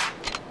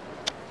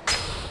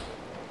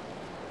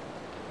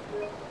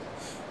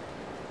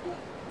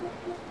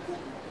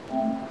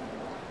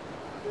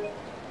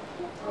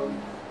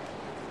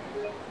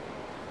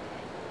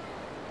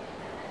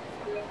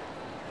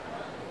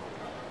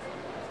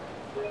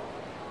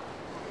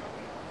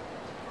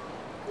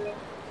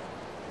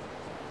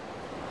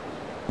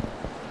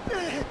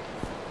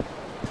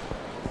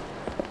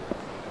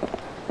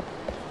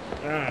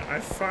 Yeah, I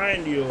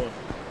find you.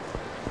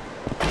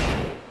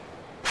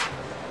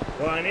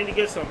 Well, I need to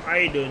get some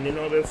iron, you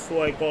know,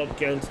 before I go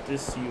against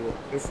this you.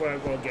 Before I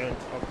go against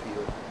up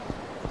you.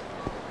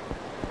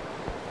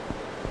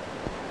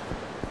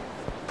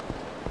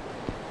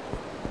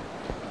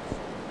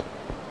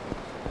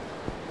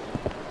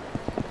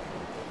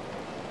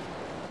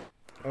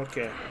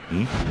 Okay.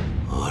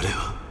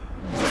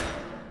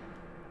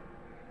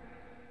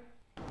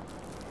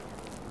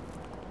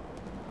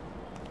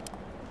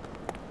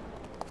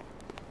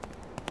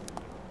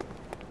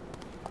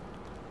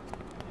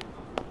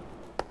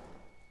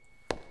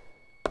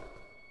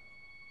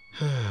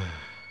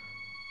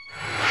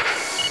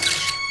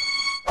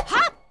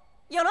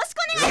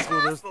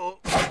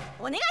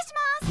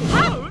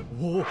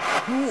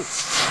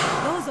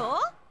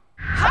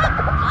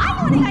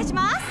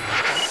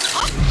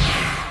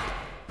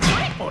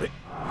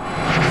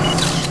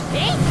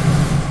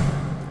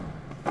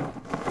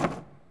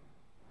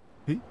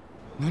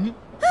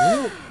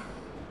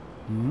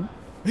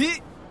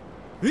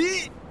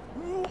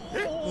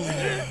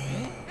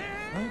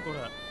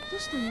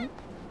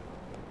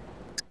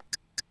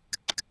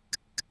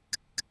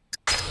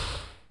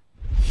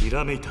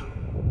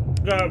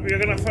 God, we're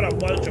gonna find a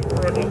bunch of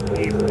product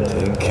people.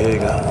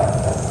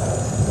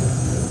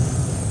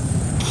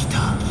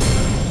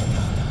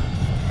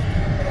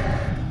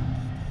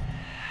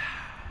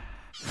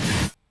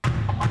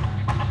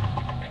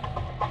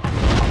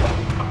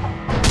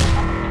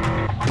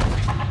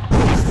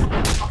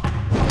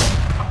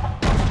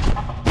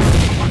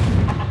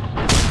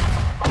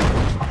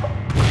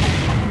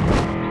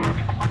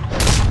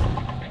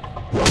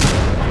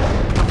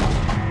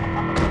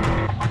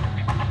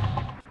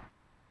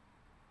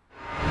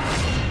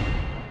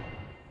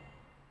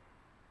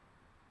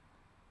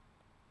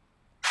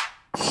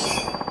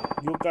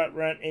 You got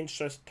rent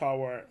interest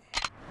tower.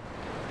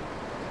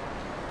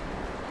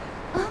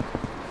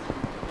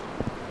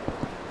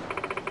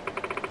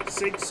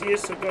 Six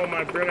years ago,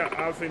 my brother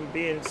haven't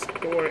been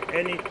store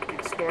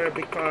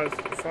because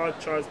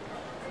Fortress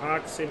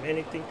asked him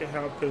anything to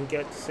help him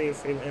get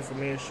safe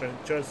information,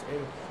 just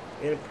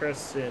in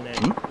person.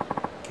 And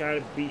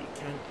can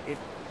it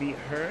be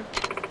her?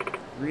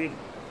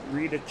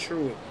 Read the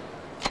truth.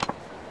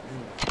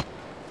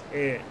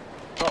 And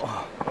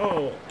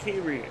oh,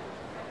 Kiri.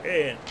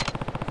 And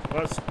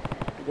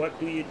what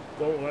do you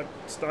go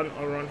stand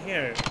around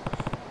here?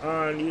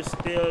 And you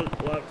still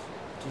want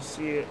to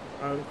see it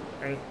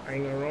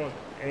hang around,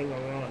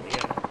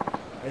 yeah.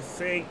 I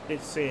think the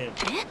same.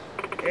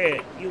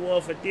 Hey, you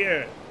over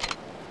there.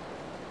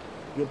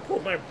 You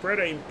put my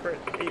brother in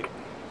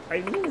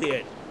I knew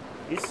it.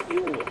 It's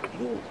you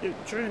the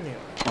journey.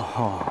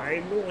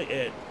 I knew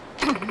it.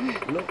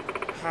 Look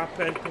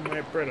happened to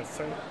my brother,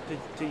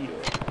 thanks to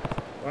you.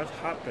 What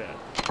happened?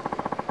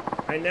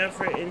 I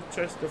never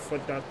interested for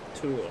that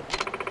too.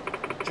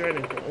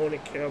 Journey to only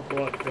care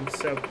about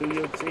themselves. Do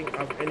you think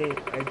of any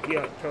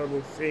idea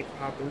terrible thing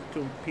happened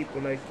to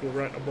people like you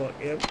right about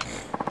him?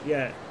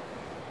 Yeah.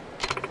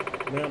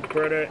 My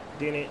brother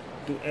didn't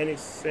do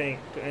anything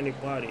to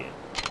anybody.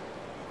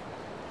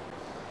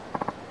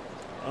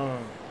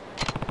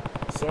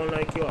 Sound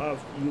like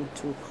you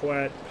two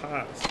quiet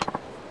past.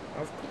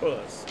 Of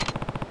course.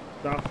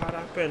 That had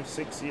happened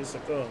 6 years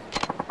ago.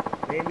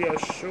 Maybe I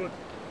should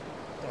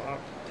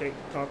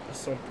talk to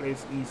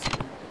someplace easy.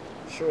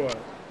 Sure.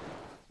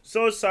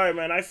 So sorry,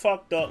 man. I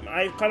fucked up.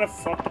 I kind of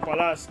fucked up a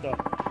lot of stuff.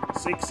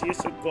 6 years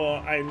ago,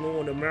 I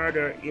knew the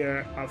murder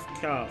here of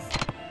Calf.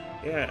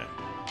 Yeah.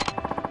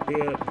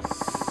 The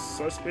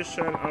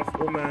suspicion of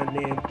woman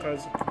named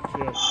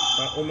Kazuki.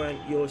 That woman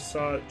you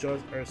saw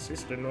just her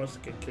sister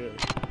Nosuke killed.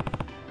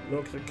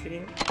 Nosuke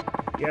King?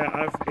 Yeah,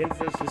 I've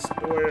invented the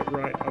story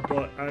right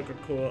about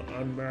alcohol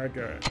and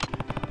murder.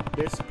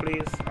 This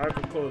place,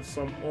 alcohol,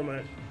 some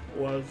woman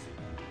was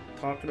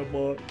talking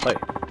about. Hey.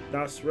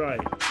 That's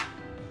right.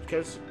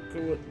 Because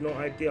no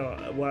idea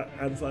what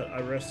Anval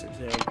arrested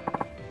him.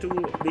 To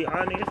be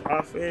honest,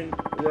 often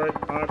word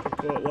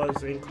article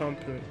was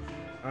incomplete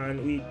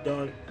and we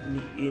don't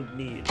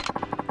need.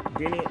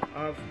 Didn't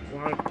have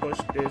want to push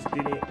this,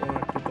 didn't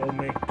want to go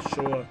make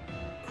sure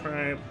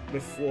crime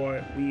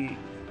before we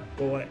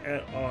go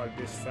ahead all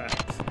these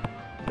facts.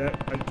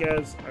 That I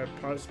guess are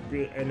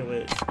possible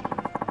anyways.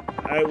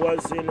 I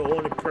wasn't the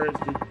only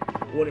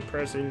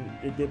person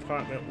in the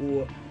department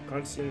who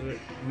considered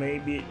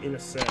maybe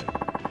innocent.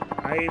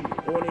 I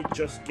only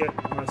just get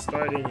my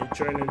start in the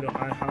journey that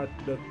I had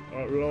to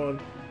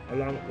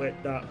along with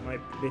that my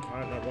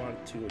department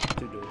want to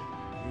do.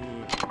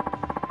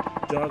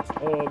 Just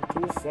all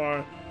too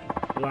far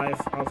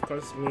life of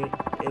constantly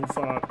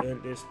involved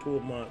in this too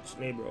much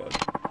neighborhood.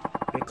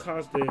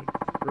 Because the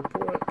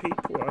report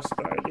people are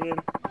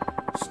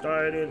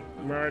starting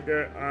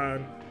murder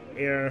and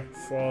air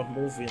for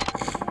moving.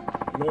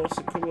 No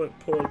security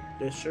pulled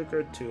the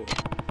sugar too.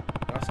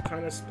 That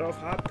kind of stuff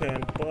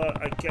happened,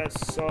 but I guess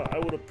so. I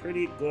was a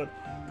pretty good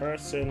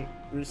person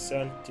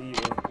recent to you.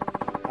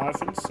 I've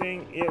been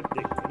saying it,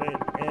 they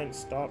couldn't and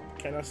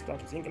cannot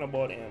stop thinking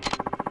about him.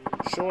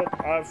 Short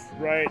of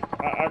right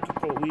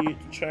article read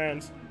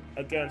chance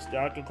against the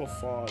article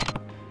fall.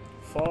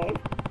 Fall?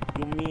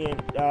 You mean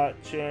that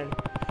Chen?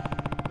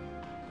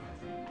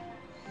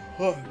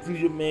 Do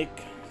you make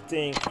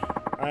think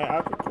I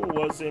article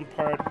wasn't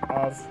part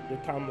of the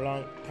time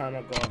long time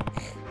ago?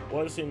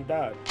 Wasn't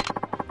that?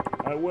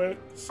 I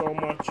worked so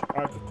much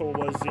article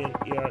wasn't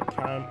your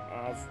time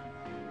of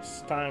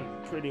time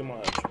pretty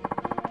much.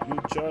 You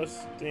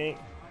just think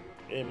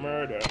a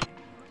murder.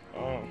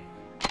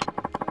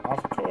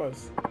 Of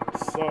course.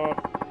 So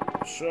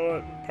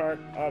sure part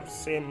of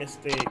same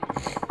mistake.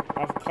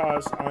 Of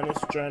course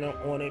honest journal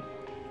only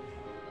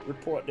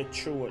report the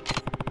truth.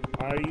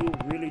 Are you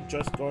really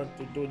just going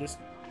to do this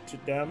to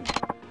them?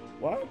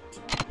 What?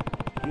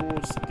 You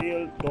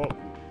still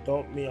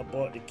doubt me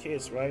about the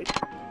case, right?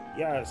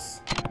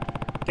 Yes.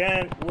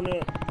 Then wanna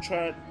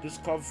try to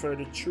discover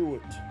the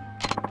truth.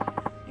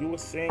 You would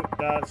think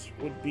that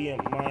would be a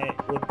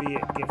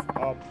give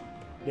up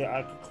the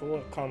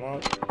article come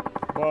out,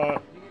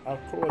 but of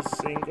course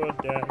single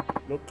then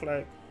look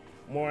like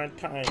more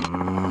time.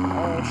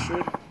 Or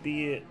should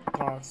be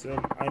toxic.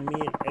 I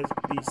mean it's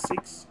been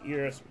 6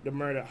 years the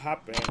murder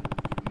happened.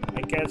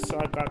 I guess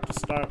I got to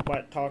start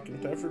by talking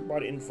to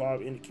everybody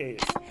involved in the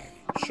case.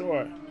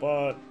 Sure,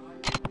 but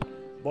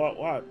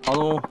what?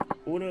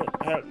 Wouldn't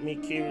help me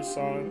carry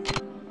song?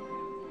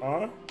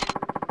 Huh?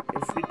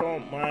 If you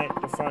don't mind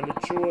to find the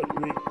truth,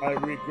 I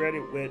regret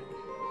it with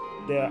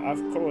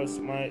of course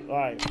my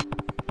life.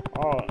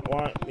 Oh,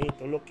 want me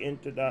to look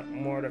into that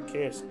murder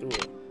case too.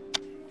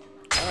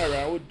 Alright,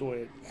 I will do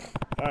it.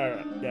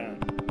 Alright, then.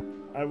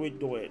 I will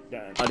do it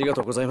then.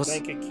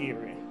 Thank you,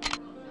 Kiri.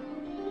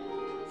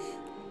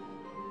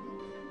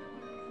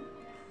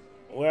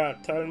 Well,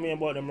 tell me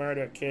about the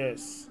murder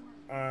case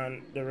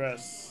and the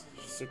rest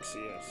 6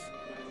 years.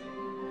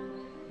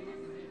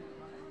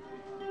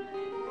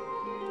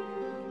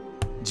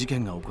 事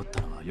件が起こっ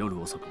たのは夜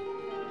遅く、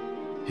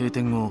閉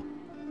店後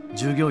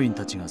従業員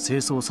たちが清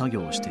掃作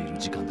業をしている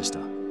時間でした。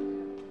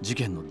事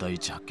件の第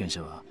一発見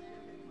者は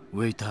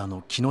ウェイター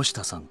の木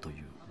下さんとい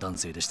う男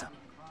性でした。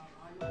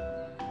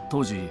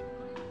当時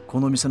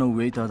この店のウ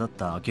ェイターだっ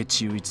た明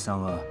智雄一さ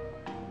んは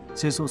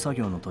清掃作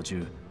業の途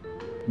中、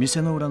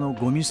店の裏の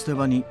ゴミ捨て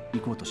場に行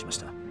こうとしまし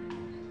た。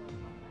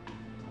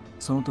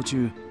その途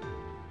中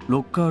ロ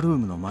ッカールー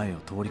ムの前を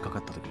通りかか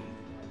った時、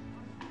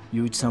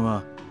雄一さん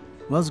は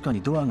わずか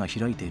にドアが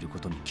開いているこ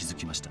とに気づ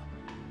きました。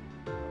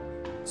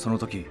その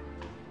時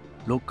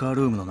ロッカー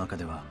ルームの中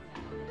では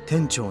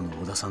店長の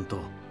小田さん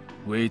と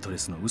ウェイトレ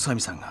スの宇佐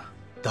美さんが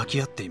抱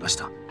き合っていまし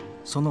た。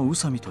その宇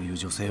佐美という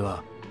女性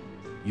は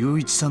雄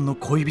一さんの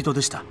恋人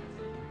でした。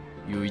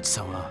雄一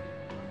さんは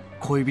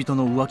恋人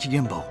の浮気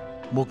現場を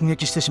目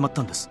撃してしまっ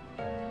たんです。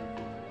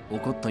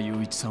怒った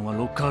雄一さんは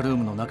ロッカールー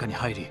ムの中に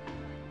入り、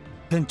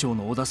店長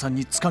の小田さん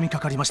に掴みか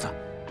かりました。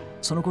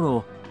その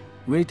頃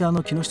ウェイター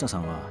の木下さ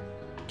んは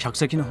客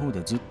席の方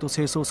でずっと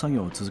清掃作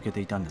業を続け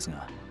ていたんです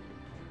が、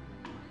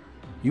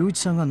雄一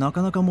さんがな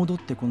かなか戻っ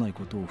てこない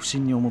ことを不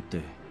審に思って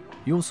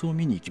様子を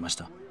見に行きまし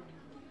た。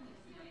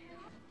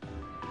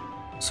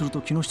すると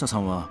木下さ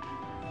んは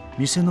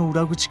店の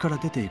裏口から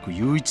出ていく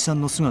雄一さ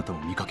んの姿を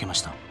見かけま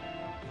した。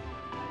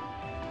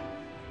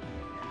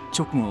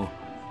直後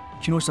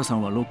木下さ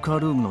んはロッカー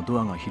ルームのド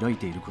アが開い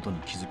ていることに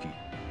気づき、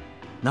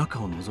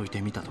中を覗い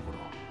てみたところ、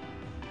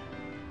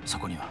そ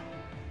こには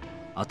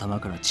頭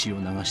から血を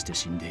流して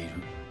死んでいる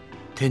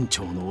店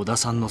長の小田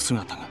さんの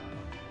姿が。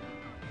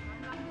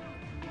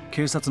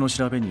警察の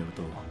調べによる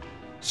と、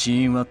死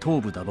因は頭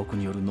部打撲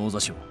による脳挫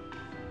傷。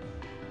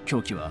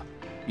凶器は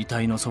遺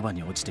体のそば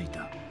に落ちてい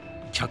た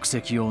客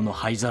席用の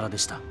灰皿で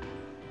した。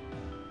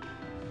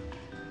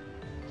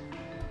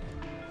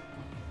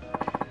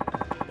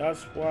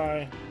That's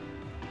why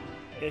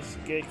it's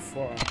gate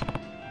for.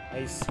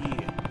 I see.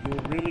 You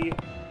really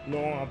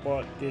know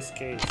about this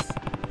case.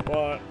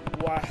 But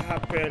what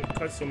happened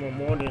customer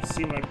morning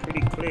seemed like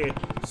pretty clear.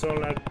 So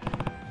like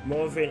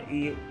Marvin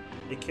E,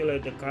 the killer,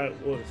 the guy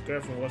or his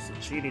girlfriend was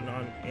cheating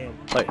on him.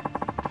 Right.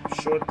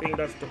 Sure thing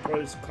that's the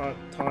police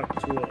talked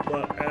to her,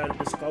 but and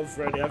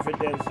discovered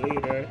evidence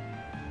later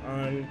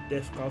and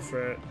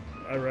discovered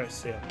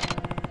arrest him.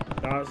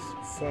 That's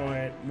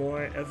find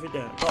more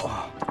evidence.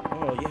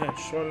 Oh yeah,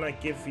 sure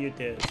not give you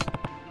this.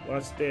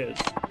 What's this?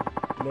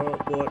 No,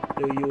 but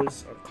they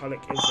use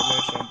collect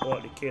information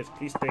about the case.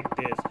 Please take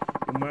this.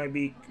 You might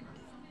be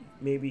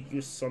maybe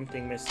use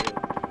something missing.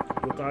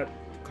 You got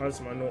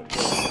my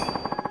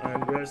notebook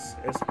and rest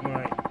is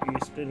mine. You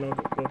still know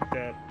the book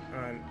that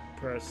and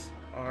press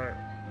R1.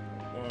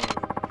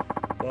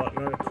 But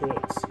none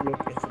quotes.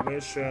 Look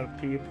information,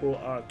 people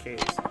are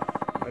case.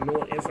 I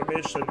know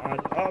information add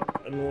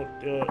up. I know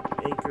the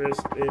increase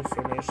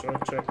information.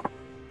 Check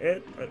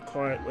it and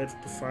quiet wait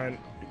to find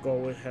the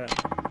go ahead.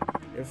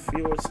 If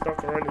you were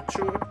stuck around the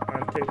truth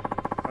and take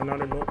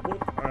another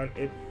notebook and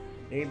it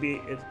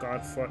maybe it's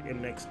gone for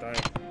him next time.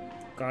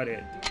 Got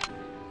it.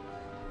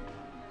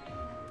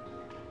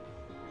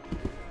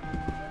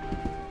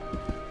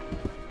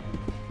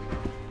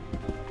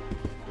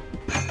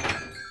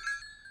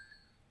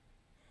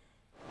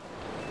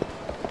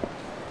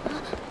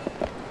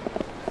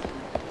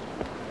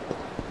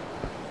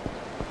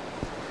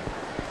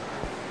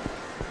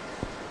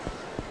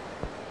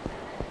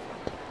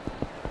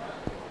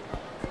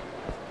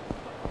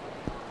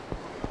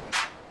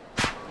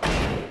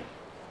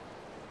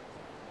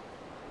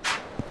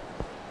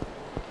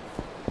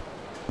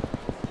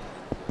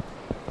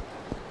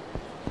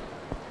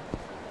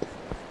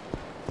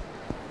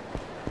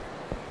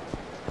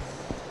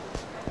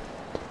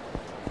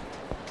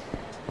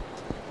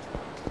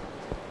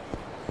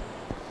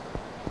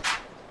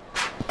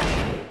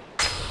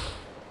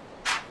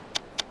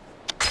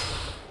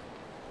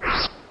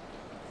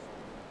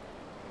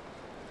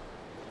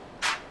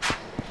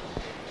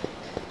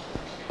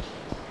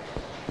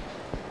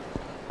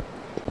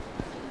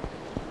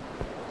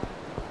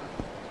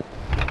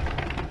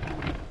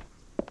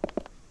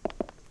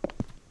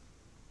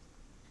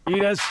 い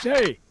らっしゃ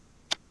い。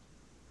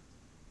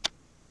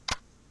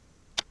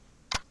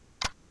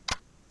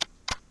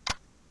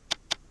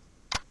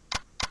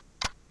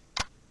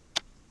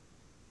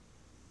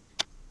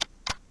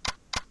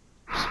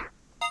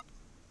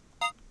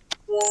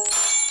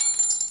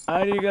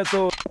ありが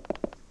とう。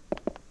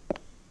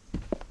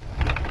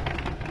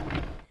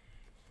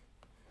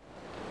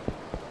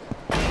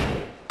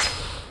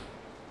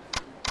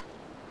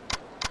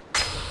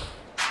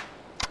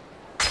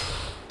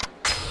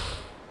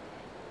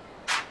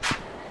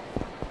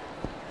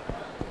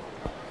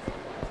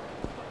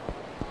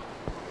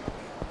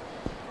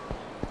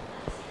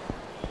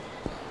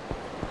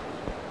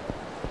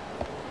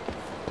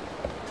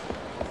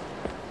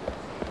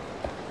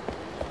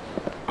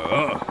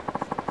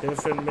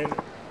Different minute.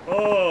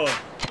 Oh.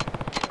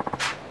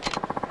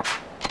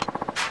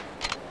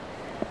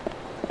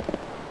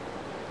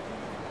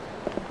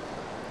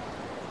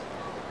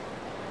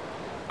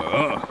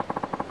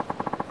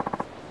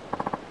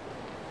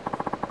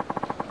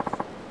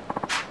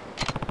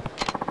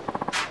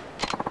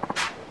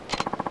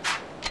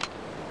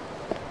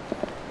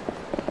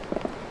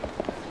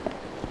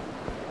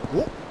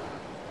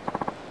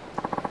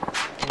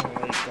 Oh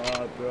my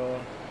God, bro.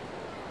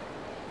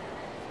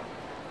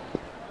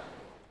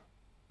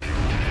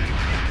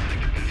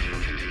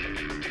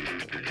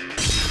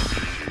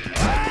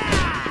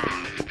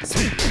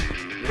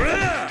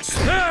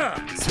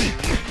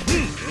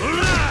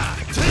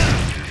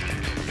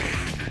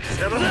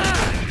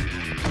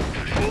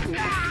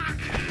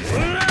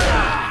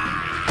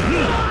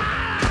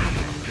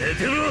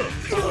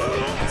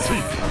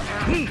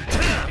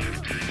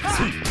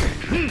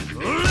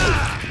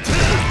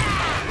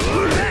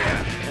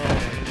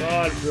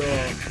 God, bro.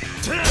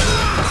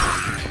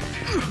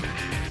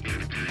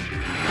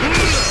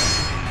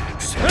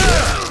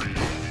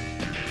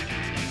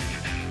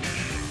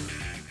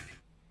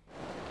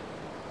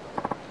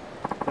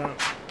 Damn.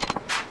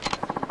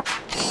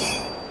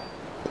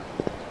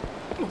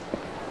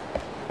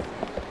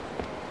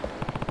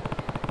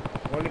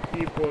 Only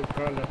people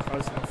call the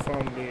Kazuma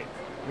family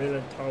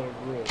Million Tower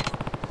rules.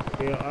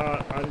 They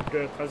are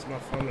under Kazuma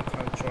family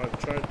control.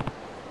 Try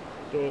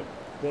to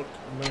book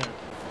man.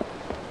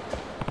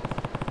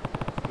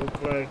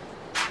 Look like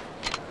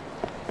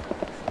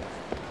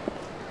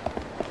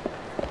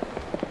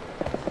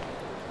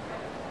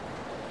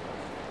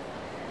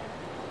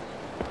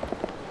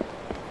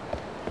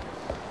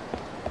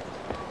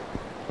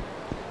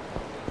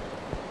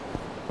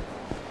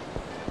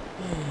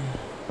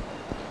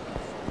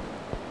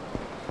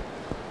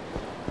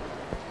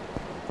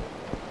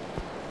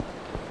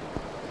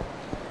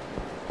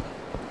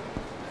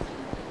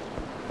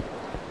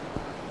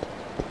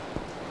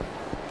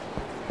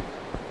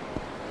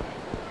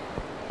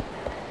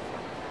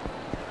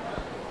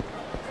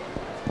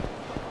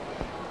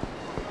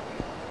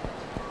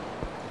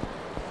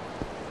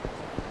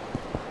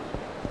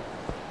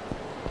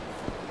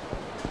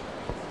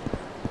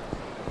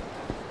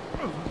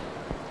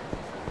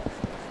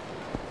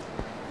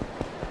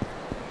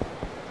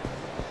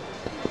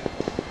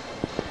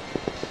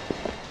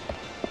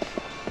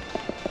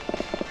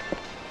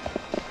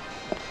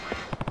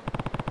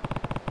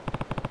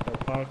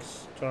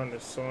trying to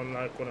sound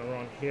like one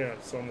around here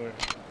somewhere.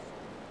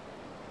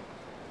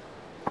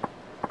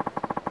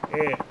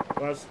 Hey,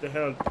 what's the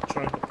hell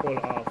trying to pull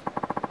off?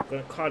 I'm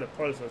gonna call the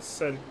police and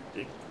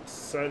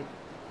send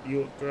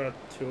you girl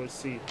to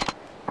see.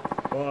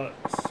 But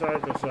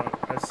Sarkazan,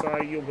 I saw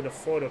you with a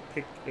photo,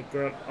 pick the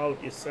girl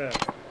out yourself.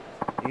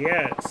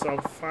 Yeah,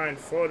 some fine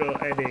photo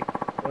edit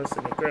was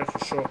in the girl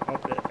to show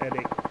up the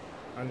edit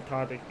and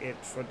thought it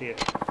for this.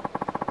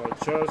 But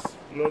just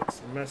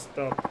looks messed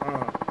up,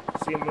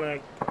 Seem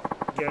like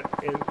get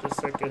into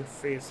second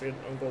phase and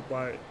go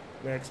by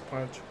next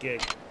punch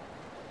gig.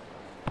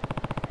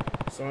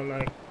 Sound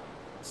like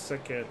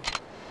second.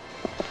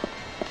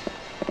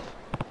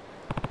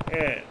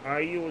 Hey,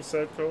 are you a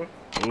circle?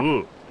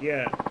 Ooh.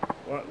 Yeah.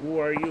 Who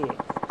are you?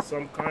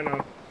 Some kind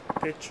of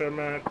picture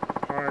man,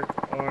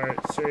 park, or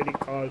city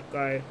called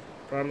guy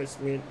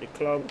promised me the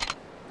club?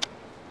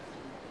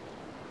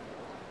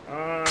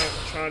 I'm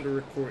trying to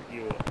recruit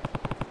you.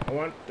 I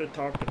want to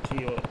talk to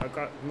you. I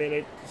got a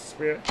minute to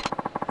spare.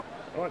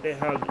 What the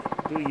hell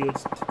do you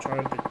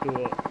trying to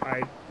do?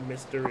 I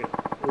mystery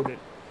would it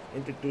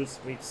introduce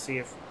me to see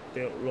if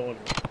they're lonely.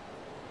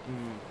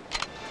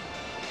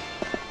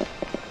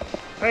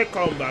 I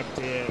come back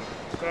to him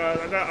because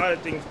I got other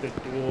things to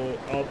do.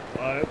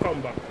 I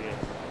come back to him.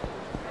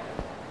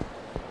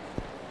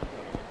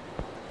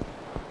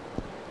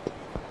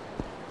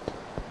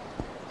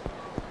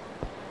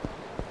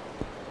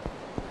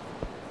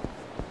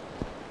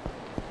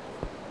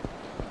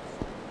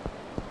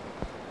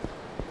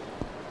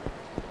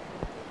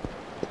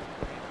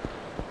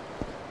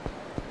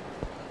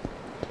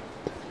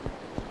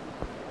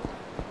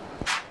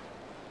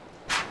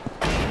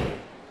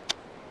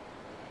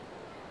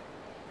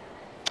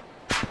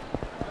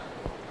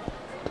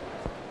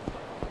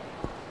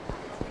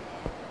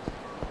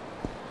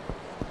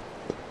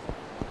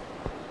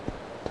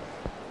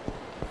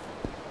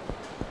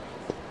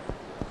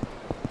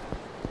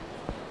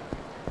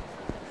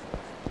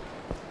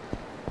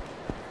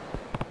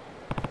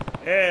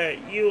 Hey,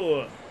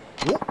 you.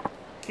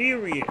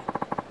 Kiri.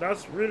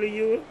 That's really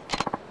you?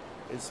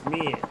 It's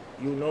me.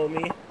 You know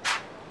me?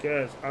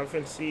 Guess I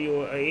haven't seen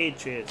you at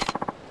ages.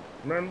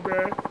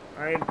 Remember,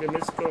 I'm the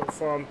mystical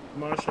from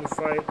Martian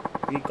fight.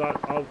 We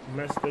got out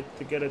Mastered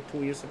together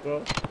 2 years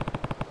ago.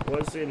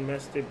 Wasn't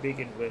Mastered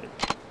begin with?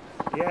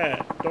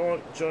 Yeah,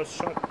 don't just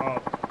shut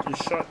up. You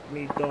shut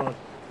me down.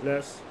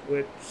 Let's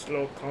with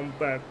slow come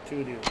back to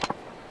you.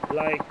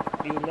 Like,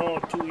 you know,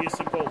 2 years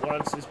ago,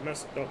 once it's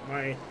messed up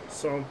my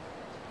some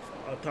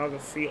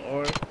photography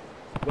or,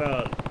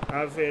 well, I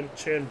haven't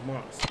changed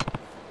much.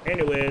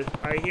 Anyways,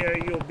 I hear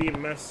you'll be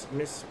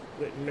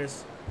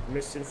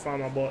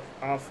misinformed about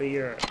half a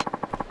year.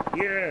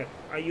 Yeah,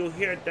 you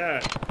hear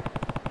that?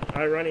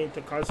 I ran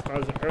into cause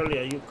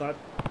earlier. You got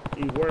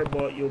the word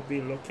about you've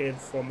been looking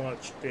for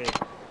much thing.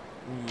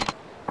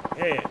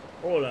 Hey,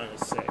 hold on a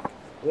sec.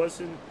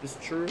 Wasn't this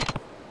true?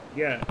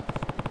 Yeah.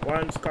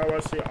 Once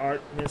Kawashi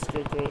art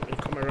mystical and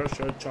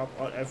commercial chop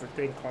out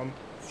everything come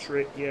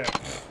straight here.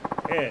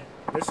 Hey,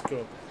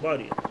 mystical,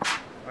 buddy.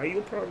 Are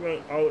you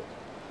probably out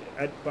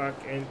at back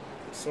and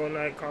so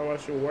night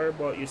Kawashi worry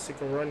about you sick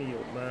of running you,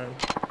 man?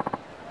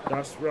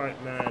 That's right,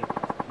 man.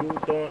 You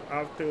don't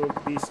have to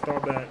be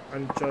stubborn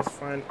and just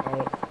find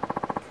out,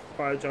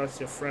 apologize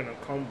to your friend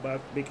and come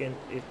back begin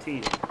a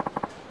team.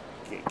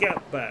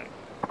 Get back.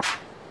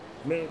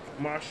 Make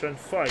Martian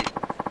fight.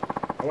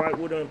 I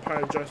wouldn't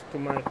apologize to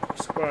my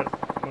squad,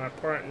 my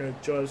partner,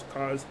 just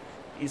cause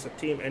he's a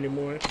team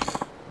anymore.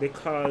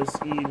 Because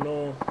he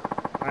know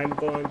I'm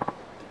going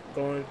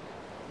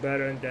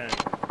better than.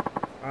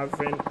 I've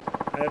been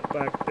at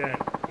back then,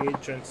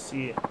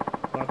 agency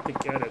back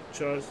together,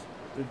 just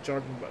the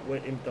jogging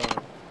with him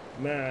done.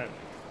 Man,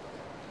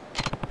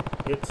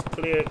 it's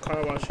clear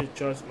Kawashi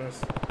just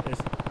must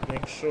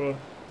make sure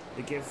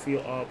they get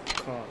feel up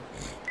car.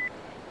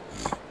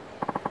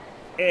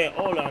 Hey,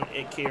 hold on,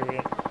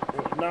 Akira.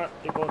 Not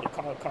to go to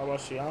call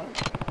Kawashi, huh?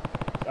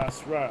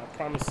 That's right, I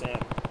promise him.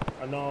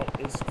 I know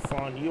it's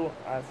fun. You,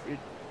 I've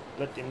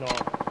let him know.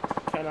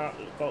 Cannot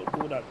go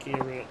do that,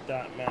 Kiri,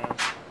 that man.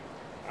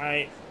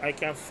 I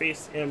can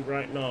face him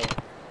right now.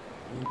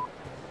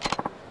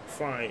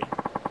 Fine.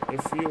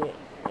 If you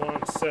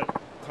want set,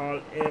 call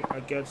him. I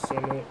guess so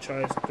no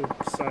choice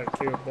to side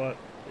Kiri, but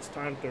it's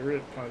time to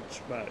real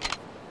punch back.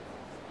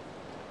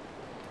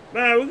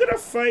 Man, we're gonna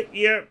fight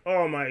here.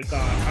 Oh my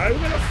god.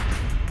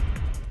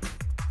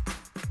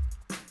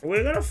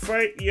 We're gonna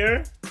fight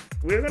here.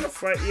 We're gonna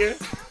fight here.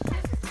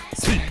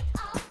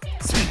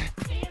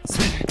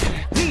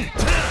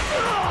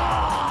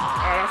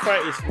 Oh, that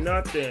fight is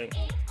nothing.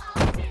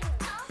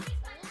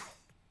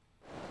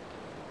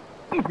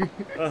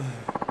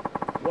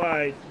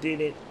 Why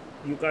didn't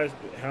you guys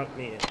help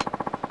me?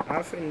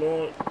 I've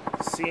known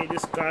seeing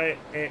this guy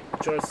ain't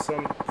just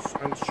some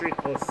on street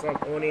or some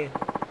only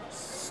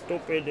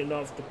stupid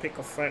enough to pick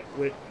a fight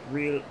with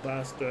real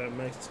bastard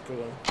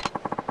Mexico.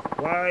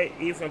 Why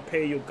even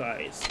pay you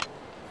guys?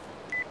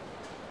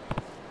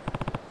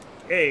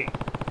 Hey,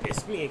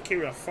 it's me and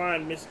Kira.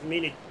 Find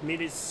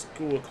mini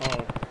school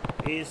call.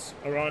 He's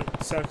around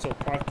Central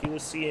Park. You will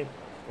see him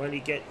when he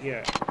get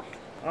here.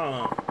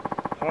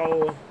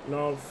 How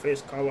now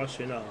face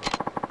Kawashi now?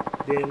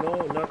 They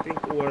know nothing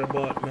to worry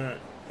about, man.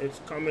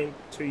 It's coming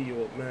to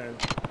you, man.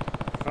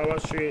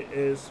 Kawashi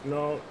is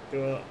now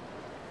to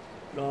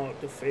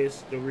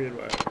face the real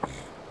world.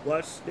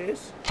 What's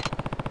this?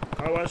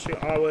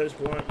 Kawashi always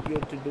want you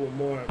to do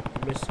more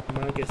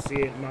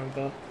magazine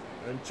manga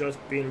and just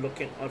been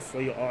looking out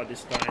for you all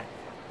this time.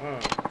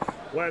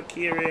 Well,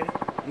 Kiri,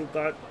 you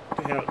got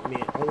to help me.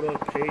 I will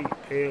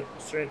pay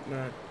straight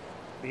man.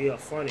 Be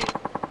funny.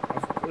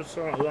 I've put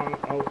so long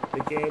out the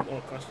game or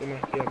customer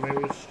here.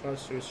 Maybe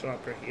trust you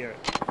sharper here.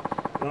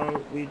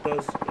 Long we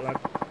just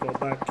like go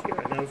back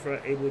here. Never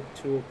able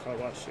to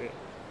Kawashi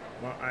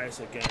my eyes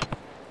again.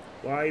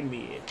 Why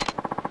me?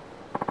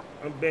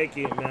 I'm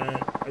begging, man.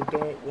 I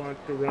don't want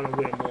to run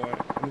away more.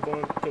 I'm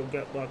going to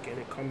get back and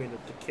they come in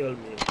to kill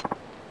me.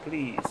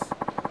 Please.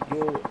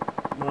 You,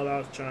 my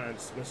last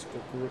chance,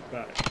 Mr. Group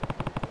back.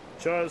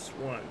 Just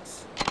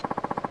once.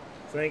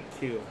 Thank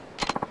you.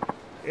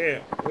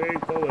 Yeah, where you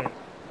going?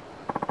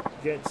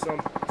 Get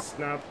some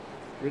snap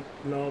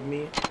written on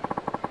me.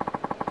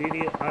 Did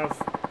you have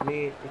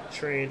me to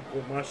train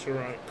with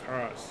Masharan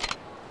cars?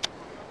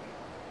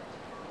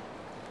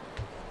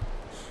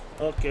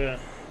 Okay.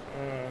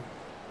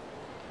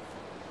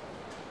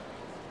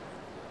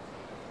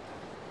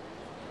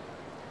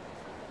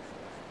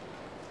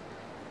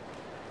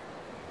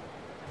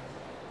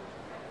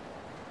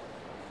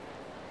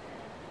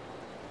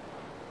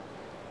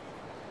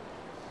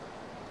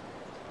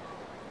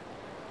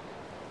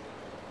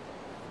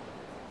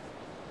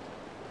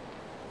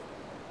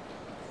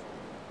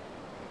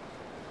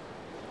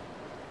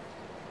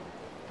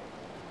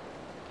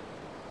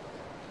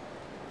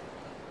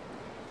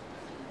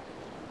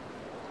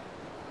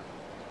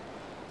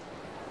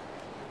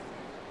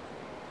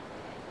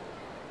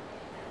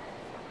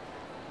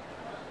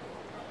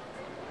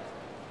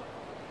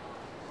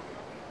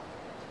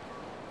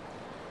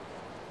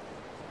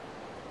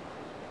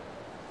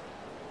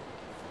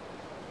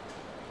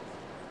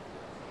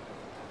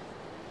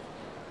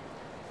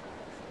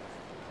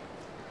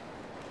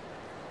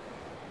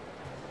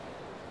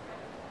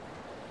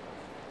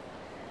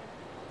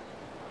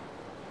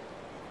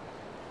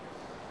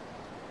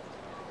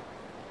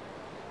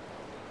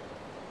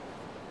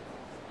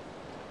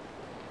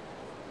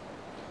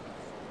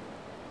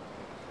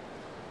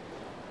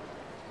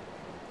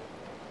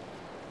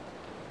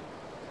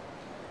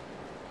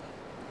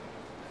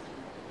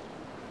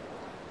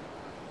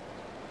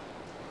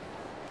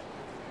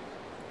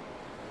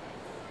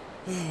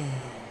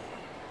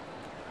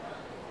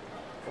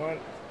 What?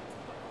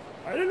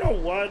 I don't know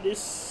why this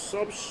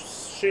sub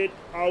shit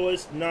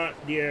always not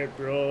there,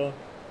 bro.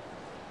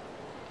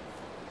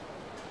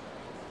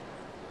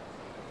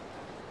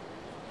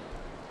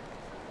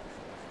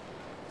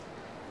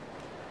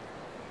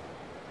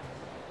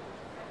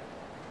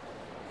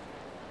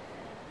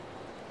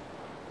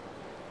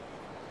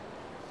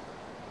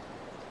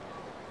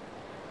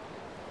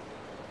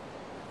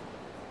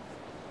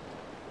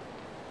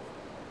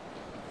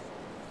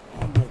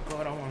 Oh my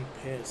god, I'm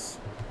pissed.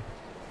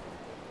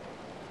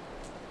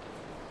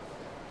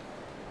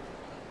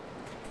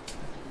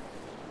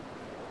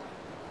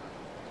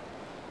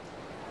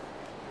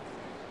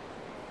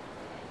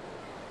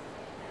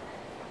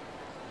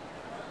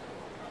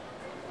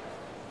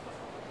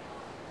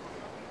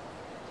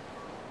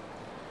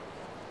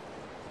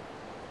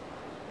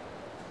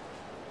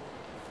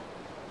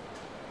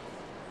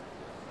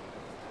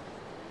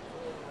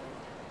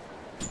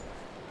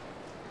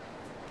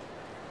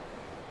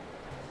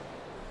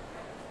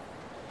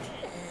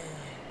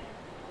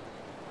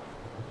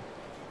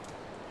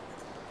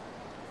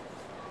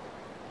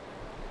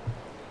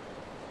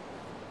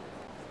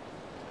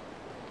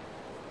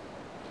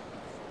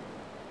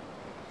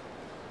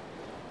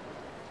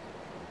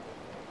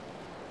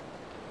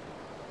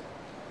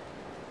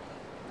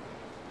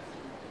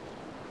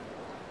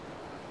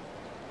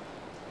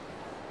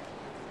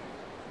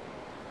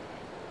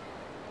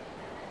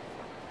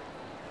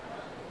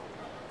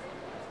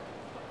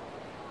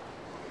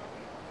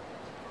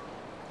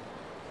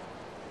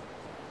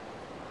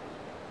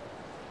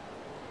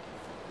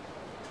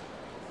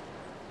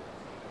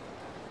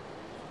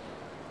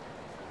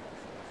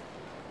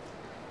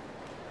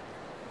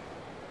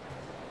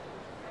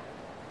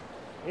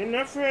 You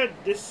never,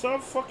 this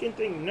sub fucking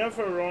thing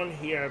never run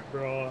here,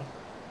 bro.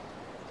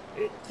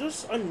 It's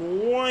just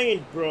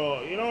annoying,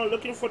 bro. You know,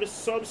 looking for the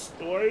sub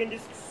story in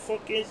this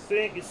fucking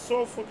thing is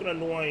so fucking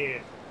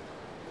annoying.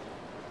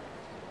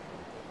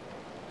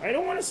 I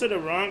don't want to say the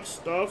wrong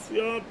stuff,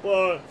 yeah,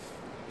 but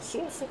it's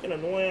so fucking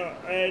annoying.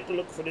 I had to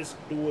look for this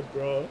dude,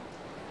 bro.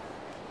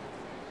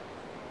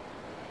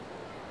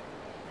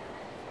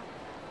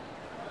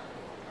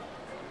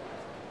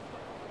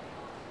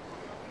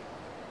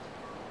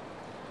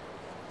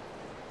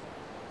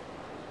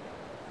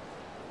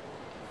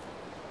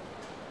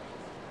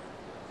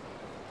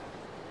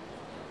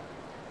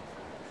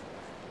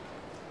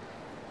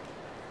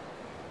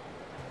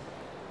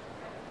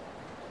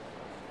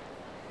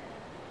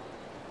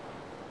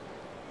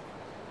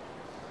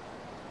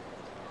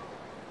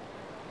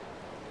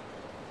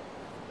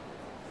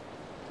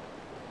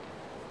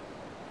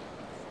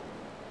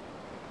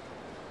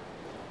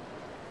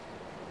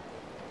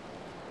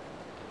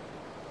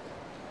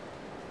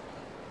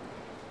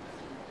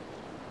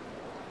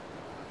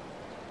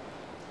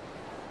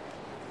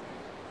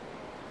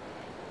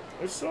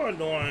 It's so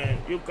annoying.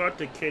 You got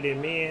to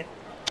kidding me.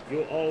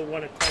 You all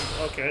want to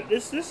come. Okay,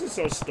 this is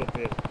so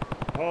stupid.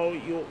 Oh,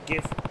 you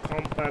give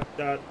compact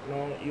that.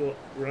 No, you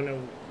run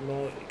away.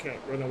 No, you can't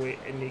run away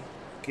any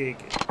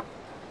gig.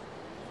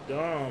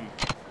 Dumb.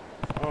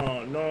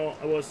 Oh no,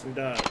 I wasn't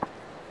that.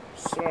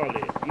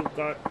 Solid. You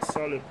got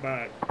solid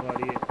back,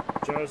 buddy.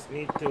 Just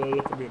need to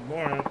look a bit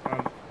more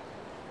and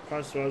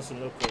passwords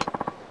and look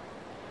up.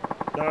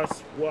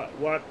 That's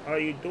what are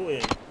you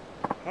doing?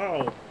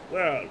 How?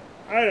 Well,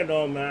 I don't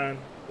know, man.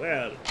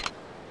 Well,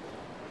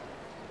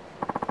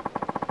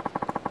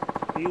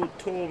 you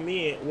told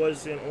me it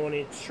wasn't on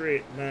it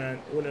straight,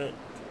 man. Wouldn't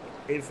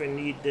even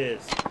need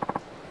this.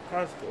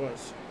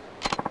 Passwords.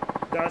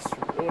 That's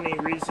the only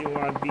reason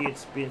why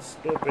it's been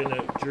stopping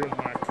the dream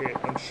market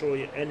and show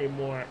you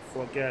anymore.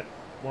 Forget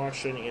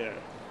Martian here.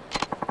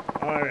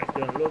 Alright,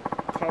 then look,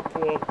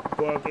 couple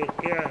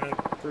bugging here and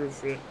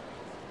prove it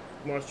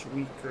much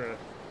weaker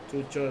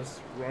to just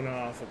run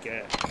off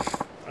again.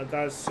 I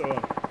got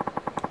some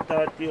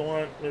that you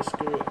want me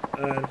to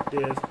and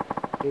this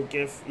to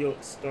give you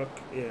stuck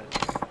here.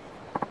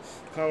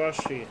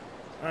 Kawashi,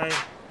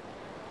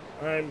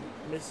 I'm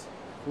miss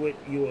with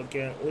you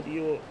again. Would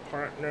you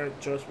partner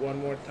just one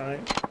more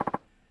time?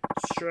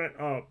 Straighten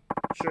up.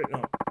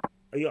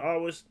 You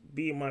always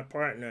be my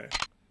partner.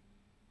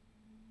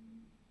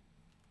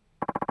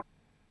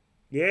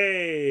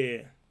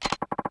 Yay!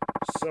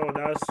 So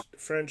that's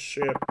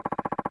friendship.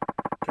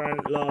 Turn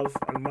love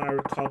and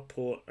marry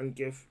couple and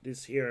give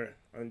this here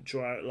and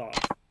dry love.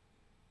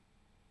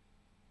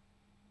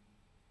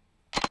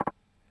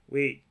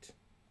 Wait.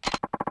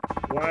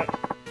 What?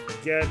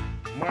 Get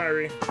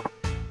married?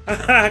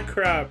 Haha,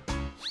 crap.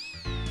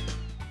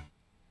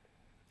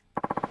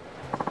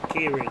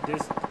 Kiri,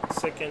 this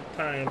second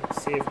time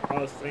save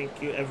us.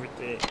 Thank you,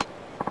 everything.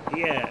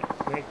 Yeah,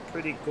 make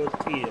pretty good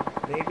team.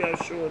 Maybe I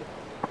should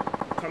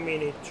come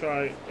in and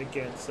try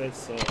again, said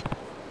so.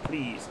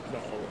 Please,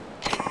 no.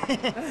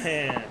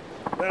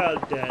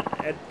 Well then,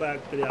 head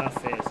back to the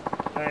office.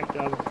 Time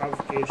to have a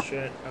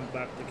convocation and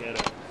back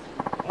together.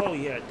 Oh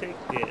yeah, take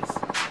this.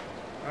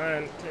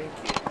 And thank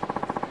you.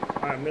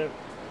 I'm in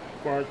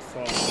part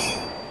 4.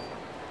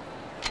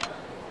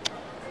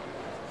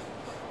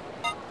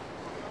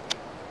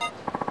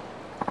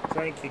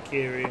 Thank you,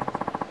 Kiri.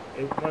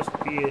 It must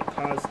be a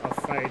cause of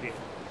fighting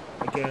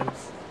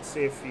against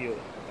safe you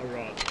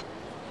around.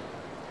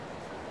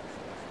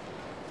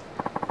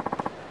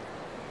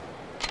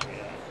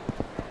 Yeah.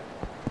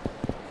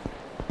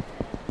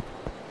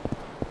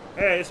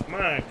 Hey, it's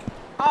Mike.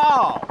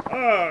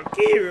 Oh,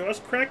 Kiri, what's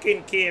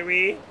cracking,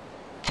 Kiri?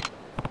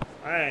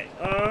 Alright,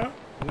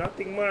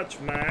 nothing much,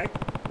 Mike.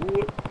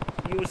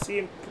 You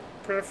seem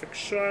perfect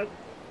shot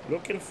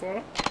looking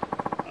for?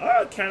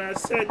 Oh, can I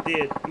say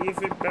that?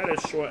 Even better,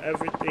 sure,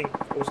 everything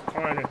was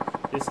cornered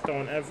this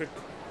town. Every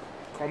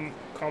come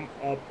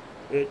up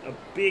with a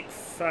big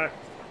fat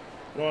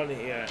one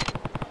here.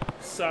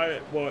 Sorry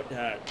about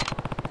that.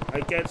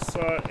 I guess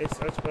it's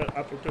such an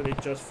opportunity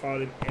just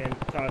falling in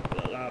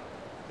thought lap.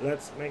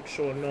 Let's make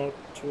sure no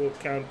two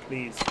can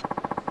please.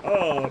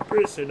 Oh,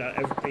 appreciate that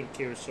everything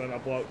cares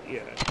about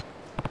here.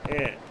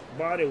 Yeah,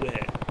 by the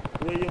way,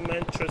 will you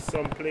mention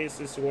some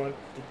places you want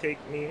to take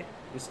me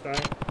this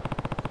time?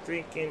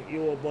 Thinking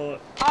you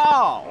about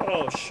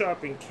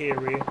shopping,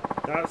 Kiri.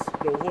 That's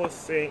the whole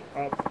thing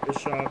of the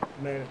shop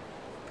man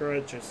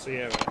purchase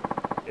here.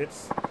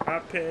 It's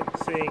happened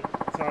thing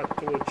thought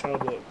to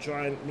trouble.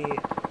 Join me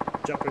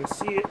Japan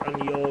Sea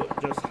and you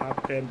just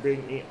happen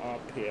bring me up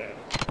here.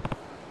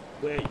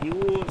 Where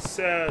you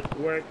said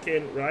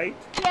working, right?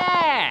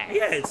 Yeah!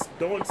 Yes,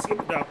 don't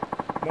skip that.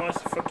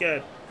 Must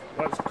forget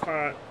what's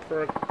called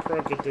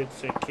purgative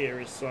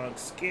Kiri song.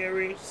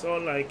 Scary,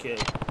 sound like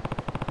it.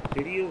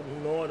 Did you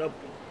know that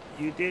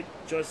you did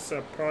just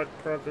support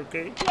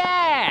purgative?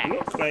 Yeah!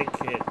 Look like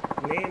it.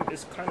 Name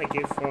is kinda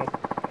give up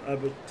a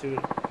bit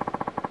to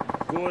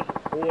good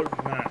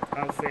old man.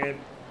 Have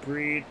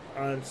breathe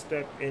and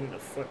step in the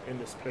foot in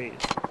this place.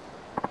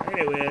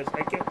 Anyways,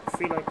 I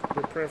feel like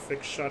the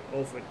perfect shot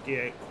over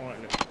there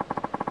corner.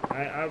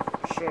 I'm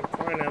sure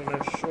corner, I'm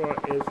not sure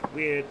is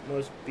where it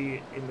must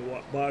be in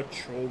the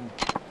bathroom.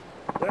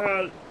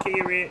 Well,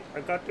 Kiri, I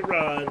got to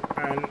run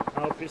and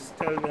I'll be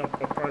telling you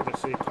about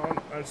progress. So you come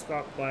and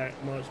stop by, it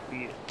must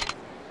be.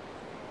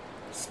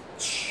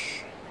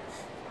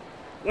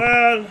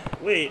 Well,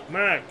 wait,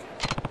 Mac.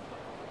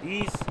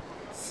 He's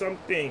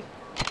something.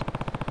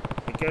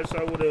 I guess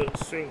I would have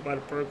swing by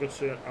the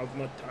Percocet of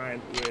my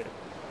time with.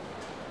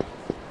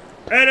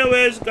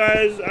 Anyways,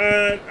 guys,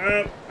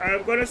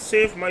 I'm gonna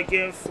save my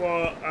game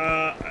for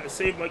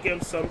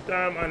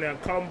sometime and then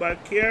come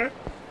back here.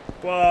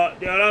 But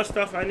there are a lot of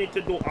stuff I need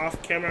to do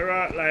off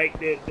camera, like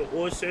the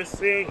OC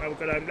thing. I'm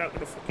not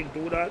gonna fucking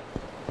do that.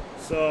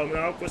 So I'm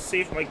now gonna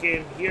save my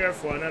game here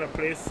for another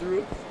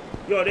playthrough.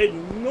 Yo, there's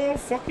no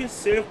fucking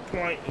save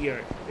point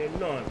here. There's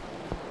none.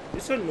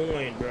 It's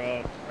annoying,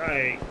 bro.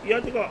 Right, you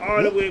have to go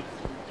all the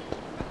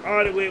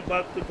way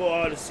back to go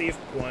all the save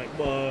point,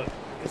 but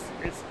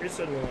it's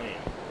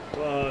annoying.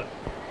 But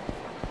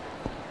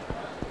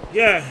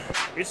yeah,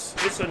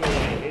 it's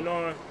annoying, you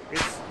know.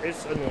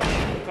 It's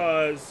annoying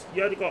because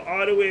you have to go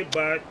all the way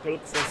back to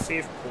look for a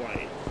save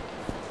point.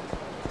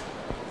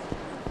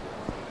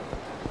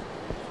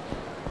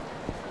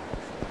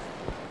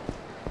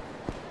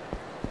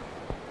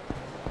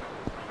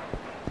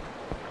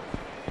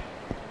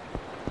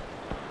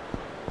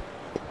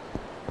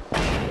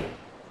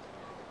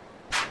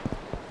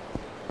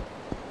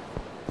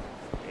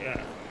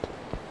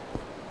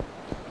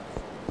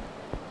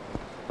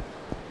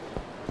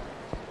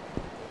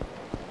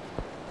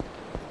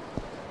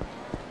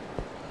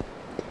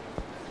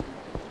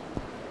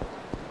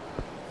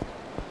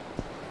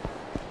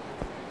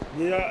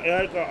 Yeah,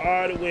 I go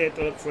all the way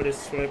to look for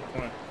this swipe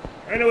point.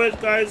 Anyways,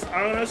 guys,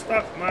 I'm gonna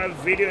stop my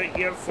video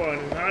here for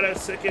another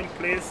second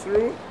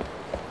playthrough.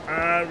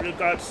 We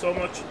got so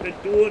much to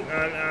do,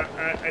 and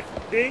I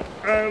think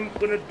I'm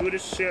gonna do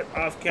this shit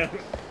off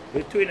camera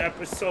between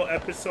episode.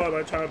 I'm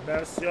trying my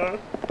best, y'all.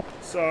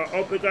 So I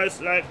hope you guys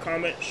like,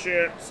 comment,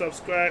 share,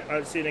 subscribe,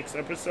 and see you next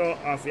episode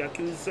of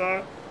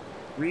Yakuza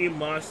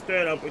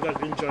Remastered. I hope you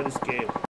guys enjoy this game.